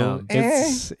Damn.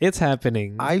 it's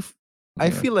happening. I Yeah.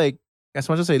 feel like as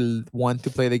much as I want to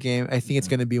play the game, I think it's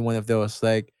gonna be one of those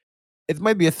like it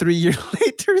might be a 3 year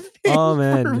later thing. Oh for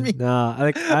man, me. nah.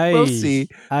 Like We'll see.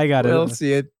 I got We'll it.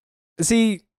 see it.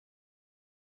 See,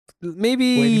 Waiting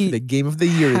maybe for the Game of the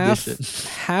Year half, edition.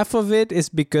 half of it is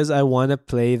because I want to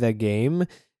play the game.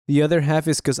 The other half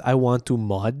is because I want to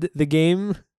mod the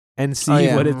game and see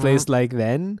yeah. what it plays like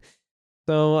then.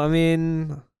 So I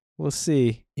mean, we'll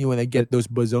see. You want to get those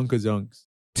bazonkazonks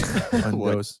on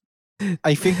What? those.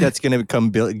 I think that's gonna become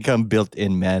built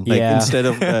in, man. Like Yeah. instead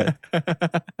of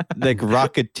like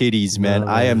rocket titties, man. No,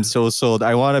 I am man. so sold.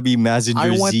 I want to be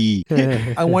Mazinger want- Z.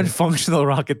 I want functional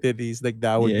rocket titties. Like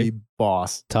that would Yeah. be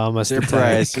boss. Thomas the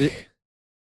Surprise. Tank.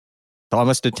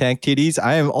 Thomas the Tank titties.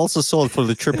 I am also sold for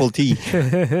the triple T.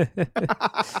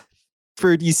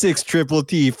 36 triple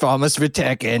T Thomas the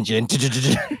Tank engine.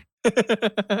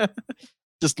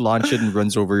 Just launch it and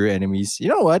runs over your enemies. You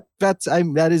know what? That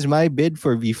is my bid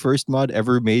for the first mod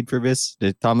ever made for this.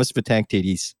 The Thomas the Tank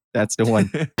titties. That's the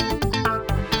one.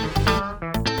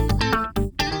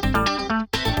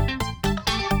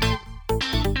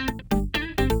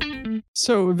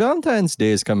 So Valentine's Day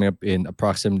is coming up in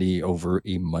approximately over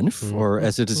a month, or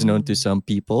as it is known to some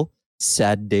people,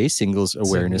 Sad Day, Singles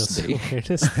Awareness Day.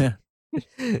 Awareness.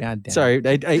 God damn. Sorry,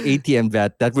 I ATM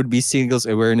that. That would be Singles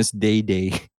Awareness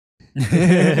Day.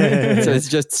 So it's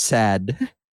just sad.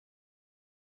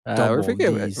 We're Double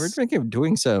thinking of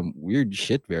doing some weird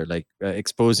shit there, like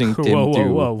exposing Tim Whoa, to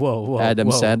whoa, Adam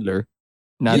whoa. Sandler.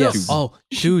 Not Yes. to Oh,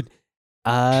 dude.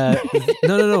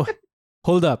 No.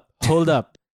 Hold up.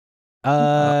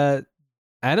 Adam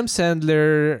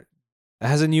Sandler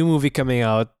has a new movie coming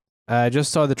out. I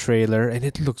just saw the trailer and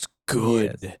it looks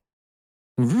good.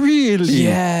 really.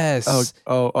 Yes.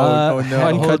 Oh no. hold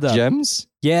Uncut up. Gems.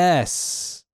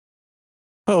 Yes.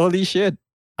 Holy shit!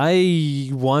 I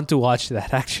want to watch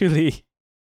that actually.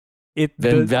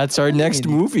 Then that's our next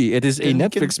mean, movie. It is a then we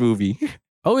Netflix movie.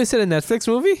 Oh, is it a Netflix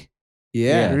movie?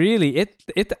 Yeah. Really?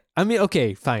 I mean,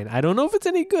 okay, fine. I don't know if it's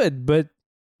any good, but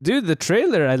dude, the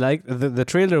trailer I like the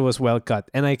trailer was well cut.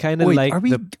 And I kinda Wait, like are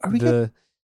we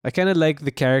I kinda like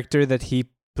the character that he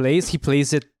plays. He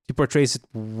portrays it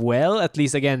well, at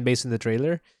least again based on the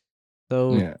trailer.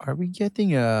 So Yeah. Are we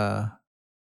getting a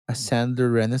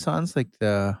Sandler Renaissance like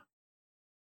a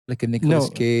Nicolas No.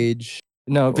 Cage?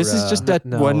 No, this is just that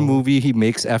one no. movie he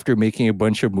makes after making a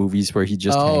bunch of movies where he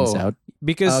just hangs Oh. out.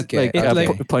 because Okay, Like,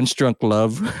 it Punch Drunk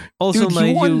Love. also Dude,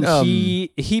 he mind won, you,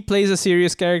 he plays a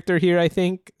serious character here, I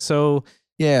think. So,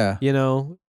 Yeah.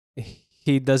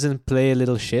 he doesn't play a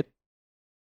little shit.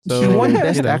 So, he won you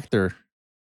Best know. Actor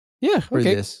Yeah, for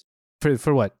okay. this.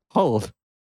 For what?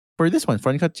 For this one, for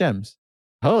Uncut Gems.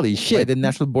 Holy By shit. the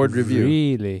National Board Review.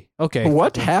 Really? Okay.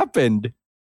 What happened?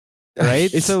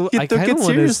 Right? It's- So he I took kinda it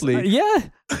wanna seriously. yeah.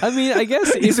 I mean, I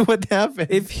guess Is if what happened.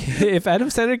 if Adam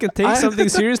Sandler can take I- something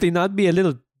seriously, not be a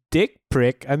little dick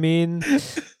prick. I mean,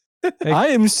 I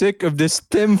am sick of this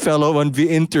Tim fellow on the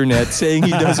internet saying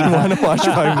he doesn't want to watch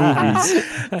my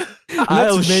movies.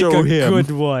 I'll Let's make show a him.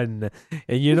 good one.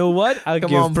 And you know what? I'll Come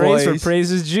give on, praise where boys.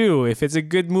 praise is due. If it's a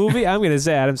good movie, I'm gonna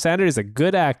say Adam Sandler is a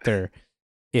good actor.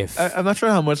 If I'm not sure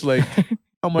how much like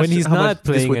how much when he's how much not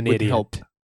this playing would, an would idiot. help.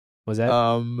 Was that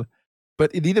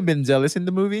But Idina Menzel in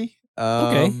the movie.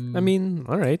 okay? I mean,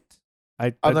 all right.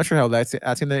 I'm not sure how that's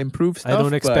gonna improve stuff. I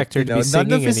don't expect her but, to be none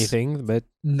singing of his, anything, but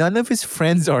None of his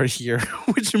friends are here,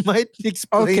 which might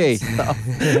explain Okay. stuff.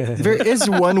 There is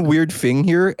one weird thing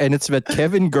here, and it's that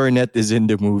Kevin Garnett is in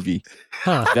the movie.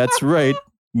 huh, That's right.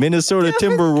 Minnesota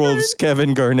Kevin Timberwolves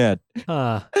Kevin Garnett.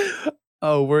 huh,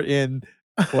 Oh, we're in.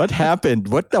 What happened?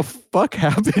 What the fuck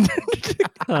happened?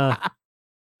 huh.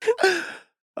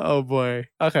 Oh boy.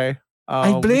 Okay.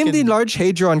 I we blame the can- Large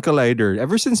Hadron Collider.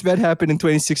 Ever since that happened in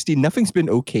 2016, nothing's been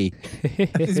okay.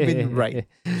 It's been right.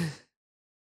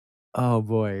 Oh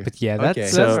boy. But yeah, Okay,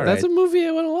 that's so- that's a movie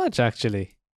I want to watch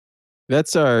actually.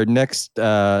 That's our next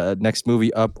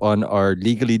movie up on our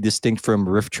Legally Distinct from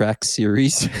Riff Track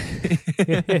series.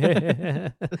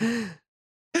 I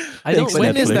don't. Thanks,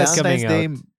 When is Netflix. that coming Valentine's out?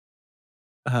 Day-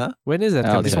 Huh? When is that Oh,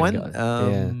 coming This yeah, out?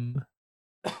 one?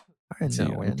 yeah. I don't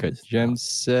know when Okay, this- Jem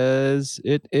says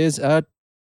it is out.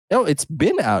 Oh, it's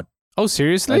been out. Oh,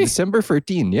 seriously? December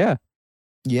 13, yeah.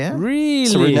 Yeah. Really?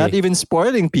 So we're not even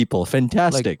spoiling people.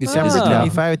 Fantastic. Like December Ah.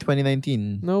 25,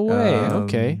 2019. No way,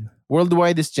 okay.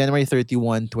 Worldwide is January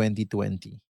 31,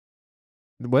 2020.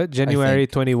 What? January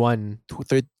 21.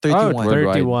 31. Worldwide.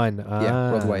 31.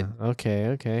 Yeah, worldwide. Okay,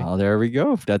 okay. Oh, there we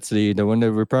go. That's the one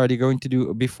that we're probably going to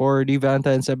do before the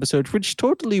Valentine's episode, which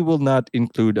totally will not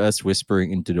include us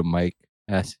whispering into the mic.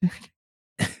 As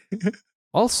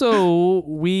Also,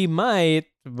 we might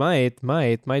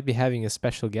be having a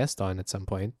special guest on at some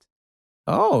point.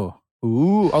 Oh.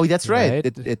 Ooh. Oh, that's right.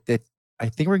 Right. I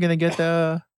think we're going to get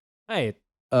Right.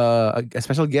 a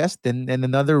special guest and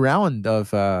another round of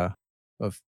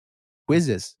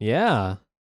quizzes. Yeah.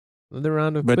 Another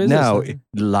round of but quizzes. now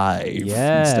live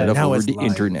Yeah, instead of now over it's the live.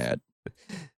 internet.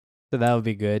 So that would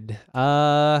be good.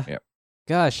 Yep.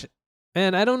 Gosh,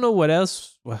 man, I don't know what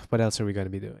else. What else are we going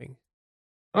to be doing?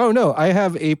 Oh no, I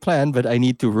have a plan, but I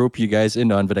need to rope you guys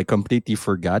in on that I completely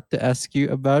forgot to ask you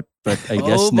about. But I Oh,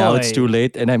 guess now it's boy. too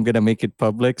late, and I'm gonna make it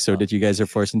public so that you guys are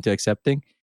forced into accepting.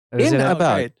 Is In it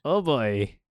about Right. oh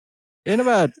boy. in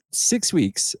about 6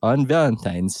 weeks on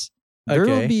Valentine's, there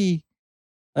will Okay. be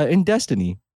in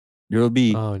Destiny. There will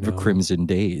be Oh, the no. Crimson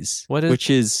Days, What is- which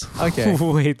is Okay.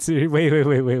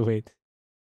 wait.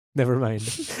 Never mind.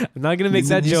 I'm not gonna make It's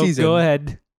that a new joke. season. Go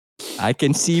ahead. I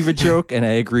can see the joke and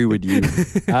I agree with you.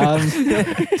 Um,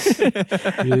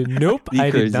 Nope, The I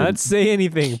did Crimson. not say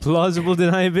anything. Plausible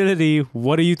deniability.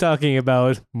 What are you talking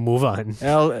about? Move on.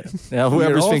 Now,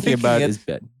 whoever's all thinking about thinking it is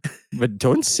bad, but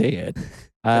don't say it.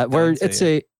 Where Don't it's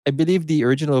say I believe the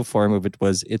original form of it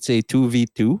was it's a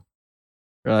 2v2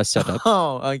 setup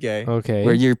Oh, okay. Okay.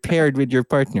 where you're paired with your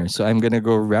partner. So I'm gonna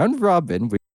go round robin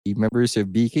with the members of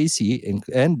BKC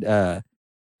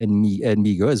and me and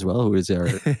Migo as well, who is our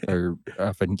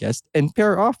often guest, and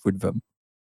pair off with them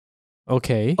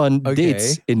Okay. on Okay.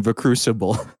 dates in the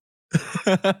Crucible.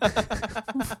 What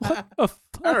the fuck?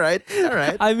 all right.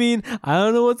 I mean, I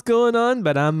don't know what's going on,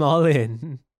 but I'm all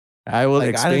in. I will Like, I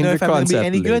explain don't know the if I'm gonna be concept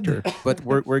any later. good, but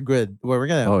we're good. We're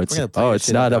gonna. Oh, we're it's gonna play it's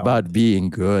shit not down. about being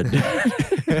good.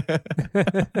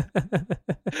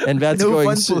 And that's no going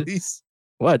fun, to, please.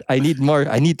 what I need more.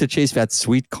 I need to chase that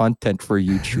sweet content for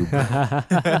YouTube.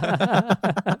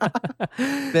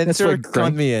 Then That's sir, what count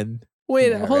grind- me in.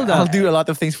 Wait, Yeah, hold I'll on. do a lot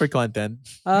of things for content.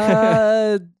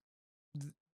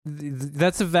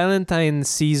 That's a Valentine's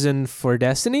season for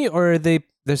Destiny, or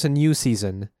there's a new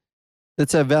season?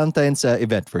 That's a Valentine's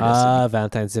event for Destiny.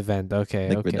 Valentine's event. Okay,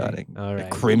 Like okay. Madonic. All The right.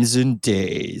 Crimson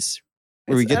Days,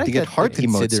 where we It's- get I to like get that heart they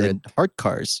emotes consider and heart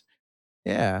cars.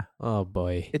 Yeah, Oh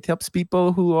boy. it helps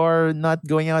people who are not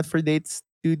going out for dates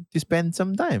to spend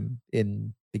some time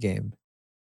in the game.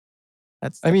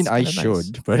 I mean, that's I kinda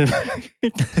nice. should, but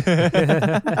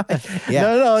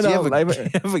Yeah. no, So you have no. a, you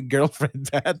have a girlfriend,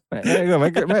 Pat.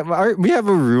 We have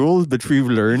a rule that we've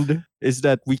learned is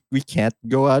that we can't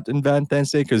go out on Valentine's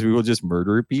Day because we will just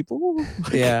murder people.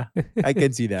 Yeah, I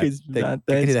can see that. It's I can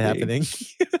Valentine's see that Day. happening.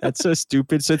 That's so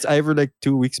stupid. So it's either like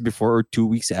 2 weeks before or 2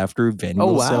 weeks after. Then Oh,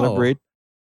 we'll wow. celebrate.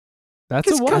 That's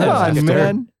a Come while on, after.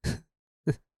 man.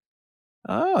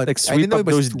 Oh, Like, I sweep didn't know up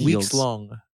it was those weeks deals. long.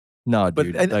 No, But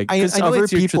dude. I, like, I, 'cause I know other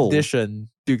it's your people. tradition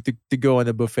to go on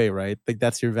a buffet, right? Like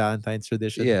that's your Valentine's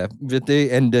tradition. Yeah, but they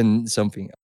and then something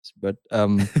else. But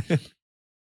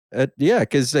Yeah,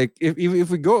 because like if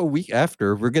we go a week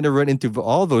after, we're gonna run into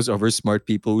all those other smart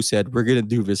people who said we're gonna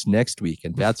do this next week,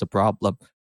 and that's a problem.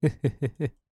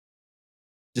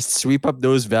 Just sweep up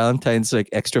those Valentine's like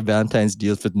extra Valentine's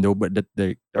deals with nobody that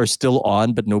they are still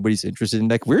on, but nobody's interested in.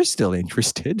 Like we're still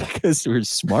interested because we're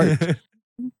smart.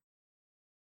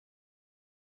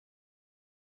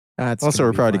 That's Also, gonna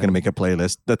we're be probably fun. gonna make a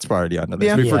playlist. That's probably on the list.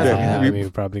 Yeah. We yeah, forget. I we- mean,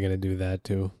 we're probably gonna do that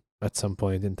too at some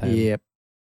point in time. Yep.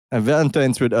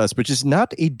 Valentine's with us, which is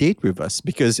not a date with us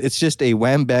because it's just a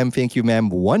wham bam thank you ma'am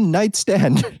one night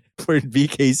stand for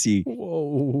VKC.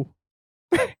 Whoa.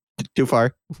 Too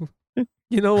far.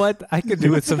 You know what? I could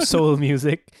do with some soul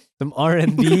music, some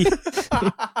R&B.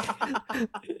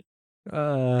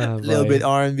 A little bit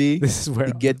R&B This is where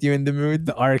to get you in the mood.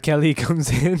 the R. Kelly comes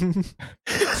in.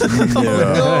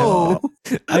 Oh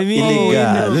no! I mean,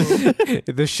 Illegal.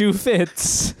 the shoe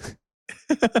fits.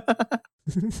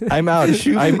 I'm out.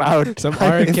 I'm out. Some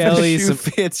R. If Kelly, the shoe some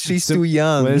fits. She's some- too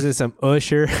young. what is it? Some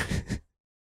Usher.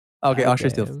 Okay,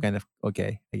 Usher's still Okay. kind of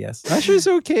okay, I guess. Usher's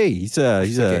okay. He's a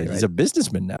okay, he's a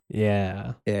businessman now.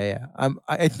 Yeah. Yeah.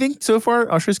 I think so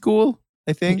far Usher's cool.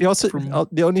 I think. He also from-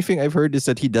 the only thing I've heard is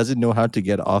that he doesn't know how to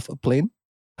get off a plane.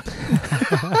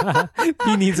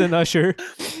 He needs an Usher.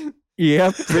 Yeah,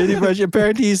 pretty much.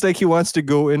 Apparently, he's like he wants to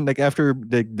go in like after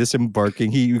like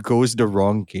disembarking, he goes the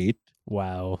wrong gate,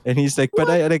 Wow. and he's like, "But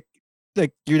I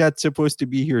like you're not supposed to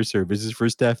be here, sir. This is for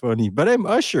staff only." But I'm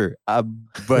Usher.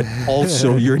 But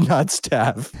also you're not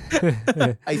staff.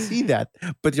 I see that,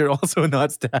 but you're also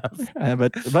not staff.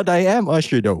 But I am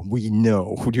Usher though. We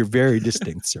know you're very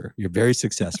distinct, sir. You're very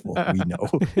successful. We know.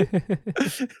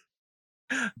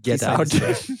 Get He out.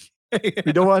 sounds-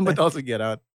 We don't want but also get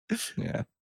out. Yeah.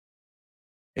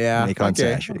 Yeah. Make on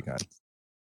okay. actually gone.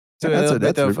 So Yeah, a little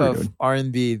bit what we're of doing.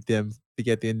 R&B them to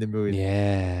get you in the mood.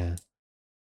 Yeah.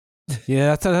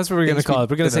 Yeah, that's what we're gonna Things we call it.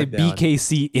 We're gonna say put that down.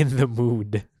 BKC in the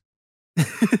mood.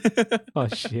 Oh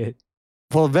shit.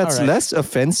 Well, that's All right. less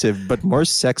offensive, but more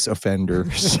sex offender.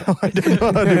 So I don't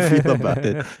know how to feel about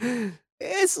it.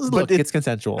 Look, it's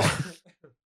consensual.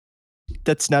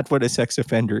 That's not what a sex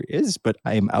offender is, but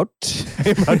I'm out.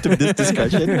 I'm out of this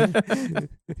discussion.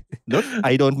 Look,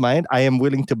 I don't mind. I am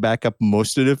willing to back up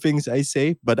most of the things I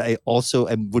say, but I also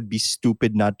would be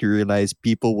stupid not to realize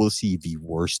people will see the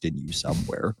worst in you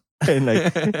somewhere. And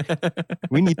like,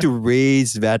 we need to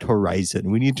raise that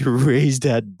horizon. We need to raise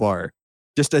that bar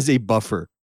just as a buffer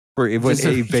for when Just so-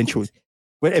 eventually,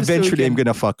 when just so we eventually I'm can-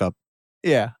 gonna fuck up.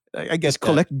 Yeah, I guess Just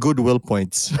collect goodwill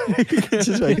points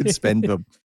just so I can spend them.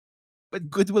 But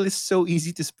goodwill is so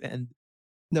easy to spend.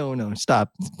 No,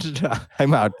 stop.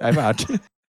 I'm out.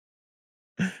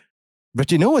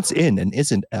 But you know what's in and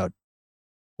isn't out?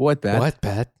 What, Pat? What,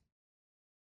 Pat?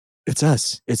 It's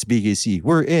us. It's BKC.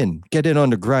 We're in. Get in on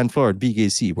the ground floor at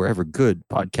BKC, wherever good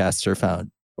podcasts are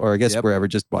found. Or I guess Yep. wherever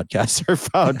just podcasts are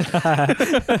found.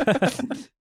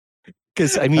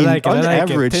 Because I mean, I like it. on I like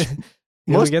average, it.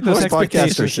 You know, most, get those most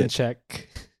podcasts are expectations in shit. check.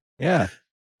 Yeah.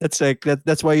 That's like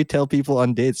that's why you tell people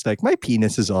on dates, like, my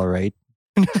penis is all right.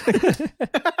 I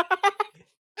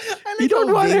You don't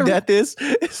how want vague to- that is.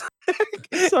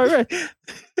 It's all right.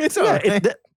 It's all Yeah, right.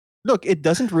 look, it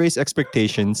doesn't raise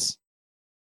expectations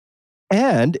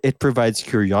and it provides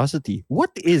curiosity.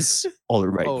 What is all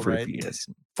right All for a right. penis?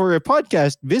 For a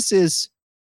podcast, this is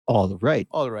all right.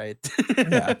 All right.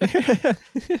 Yeah.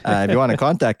 If you want to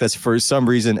contact us for some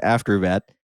reason after that,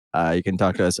 you can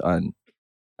talk to us on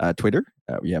Twitter.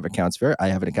 We have accounts there. I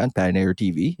have an account, Pioneer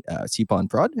TV. CPON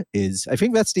Prod is, I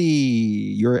think that's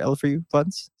the URL for you,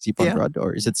 Funds? CPON Yeah. Prod,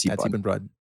 or is it That's CPON? even broad.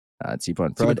 It's CPON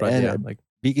Even Prod. broad, And yeah. Like,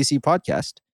 BKC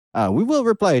podcast, we will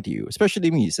reply to you, especially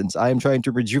me, since I am trying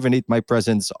to rejuvenate my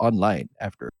presence online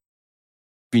after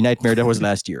the nightmare that was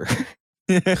last year.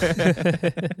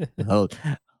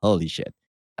 Holy shit.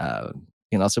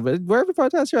 And also, but wherever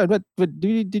podcasts are on, but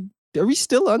are we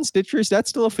still on Stitcher? Is that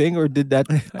still a thing, or did that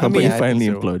company I think finally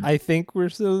so. implode? I think we're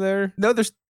still there. no,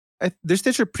 there's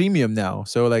Stitcher Premium now,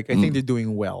 so like I think Mm. they're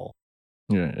doing well.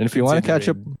 Yeah. And if you want to catch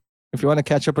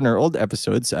up, on our old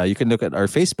episodes, you can look at our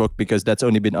Facebook because that's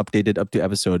only been updated up to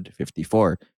episode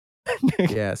 54.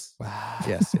 Yes. Wow.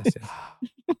 Yes.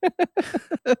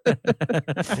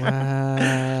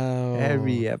 Wow.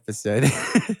 Every episode.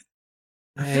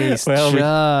 Nice Well, we-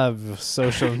 job,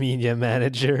 social media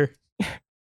manager.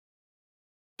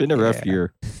 Been a rough Yeah.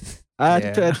 year.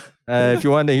 Yeah. If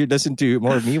you want to listen to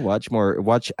more of me,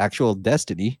 watch actual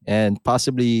Destiny and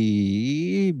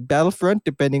possibly Battlefront,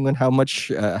 depending on how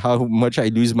much I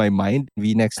lose my mind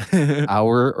the next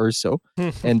hour or so,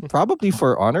 and probably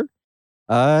For Honor.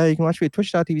 You can watch me at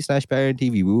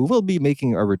twitch.tv/ParentTV. We will be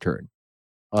making a return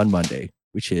on Monday,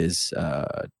 which is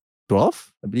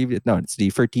 12th, I believe it. No, it's the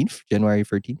 13th, January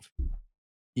 13th.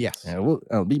 Yes.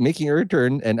 I'll be making a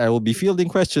return, and I will be fielding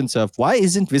questions of why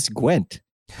isn't this Gwent?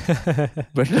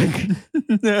 But like,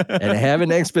 and I have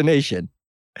an explanation.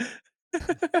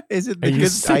 Is it Are you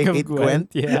because I sick of hate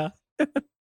Gwent? Gwent? Yeah.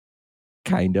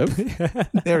 Kind of.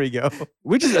 There we go.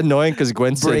 Which is annoying because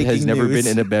Gwen said has Breaking never news.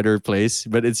 been in a better place.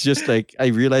 But it's just like I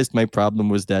realized my problem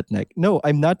was that like, no,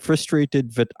 I'm not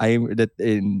frustrated that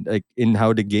in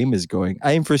how the game is going.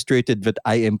 I am frustrated that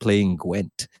I am playing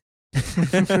Gwent.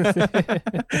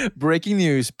 Breaking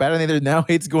news. Patinator now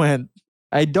hates Gwent.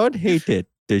 I don't hate it.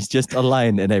 There's just a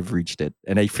line and I've reached it.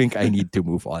 And I think I need to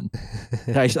move on.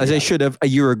 As I should have a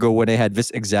year ago when I had this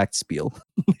exact spiel.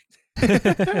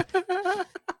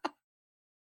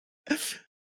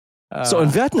 So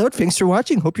on that note, thanks for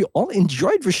watching. Hope you all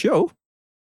enjoyed the show.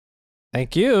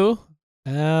 Thank you.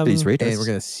 Please rate and us. we're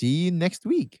gonna see you next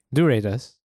week. Do rate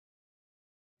us.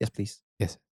 Yes, please.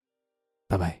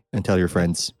 Bye bye. And tell your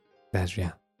friends. That's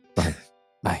yeah. Bye.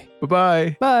 Bye.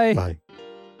 Bye-bye. Bye. Bye.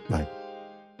 Bye.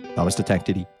 Thomas the Tank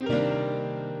Titty.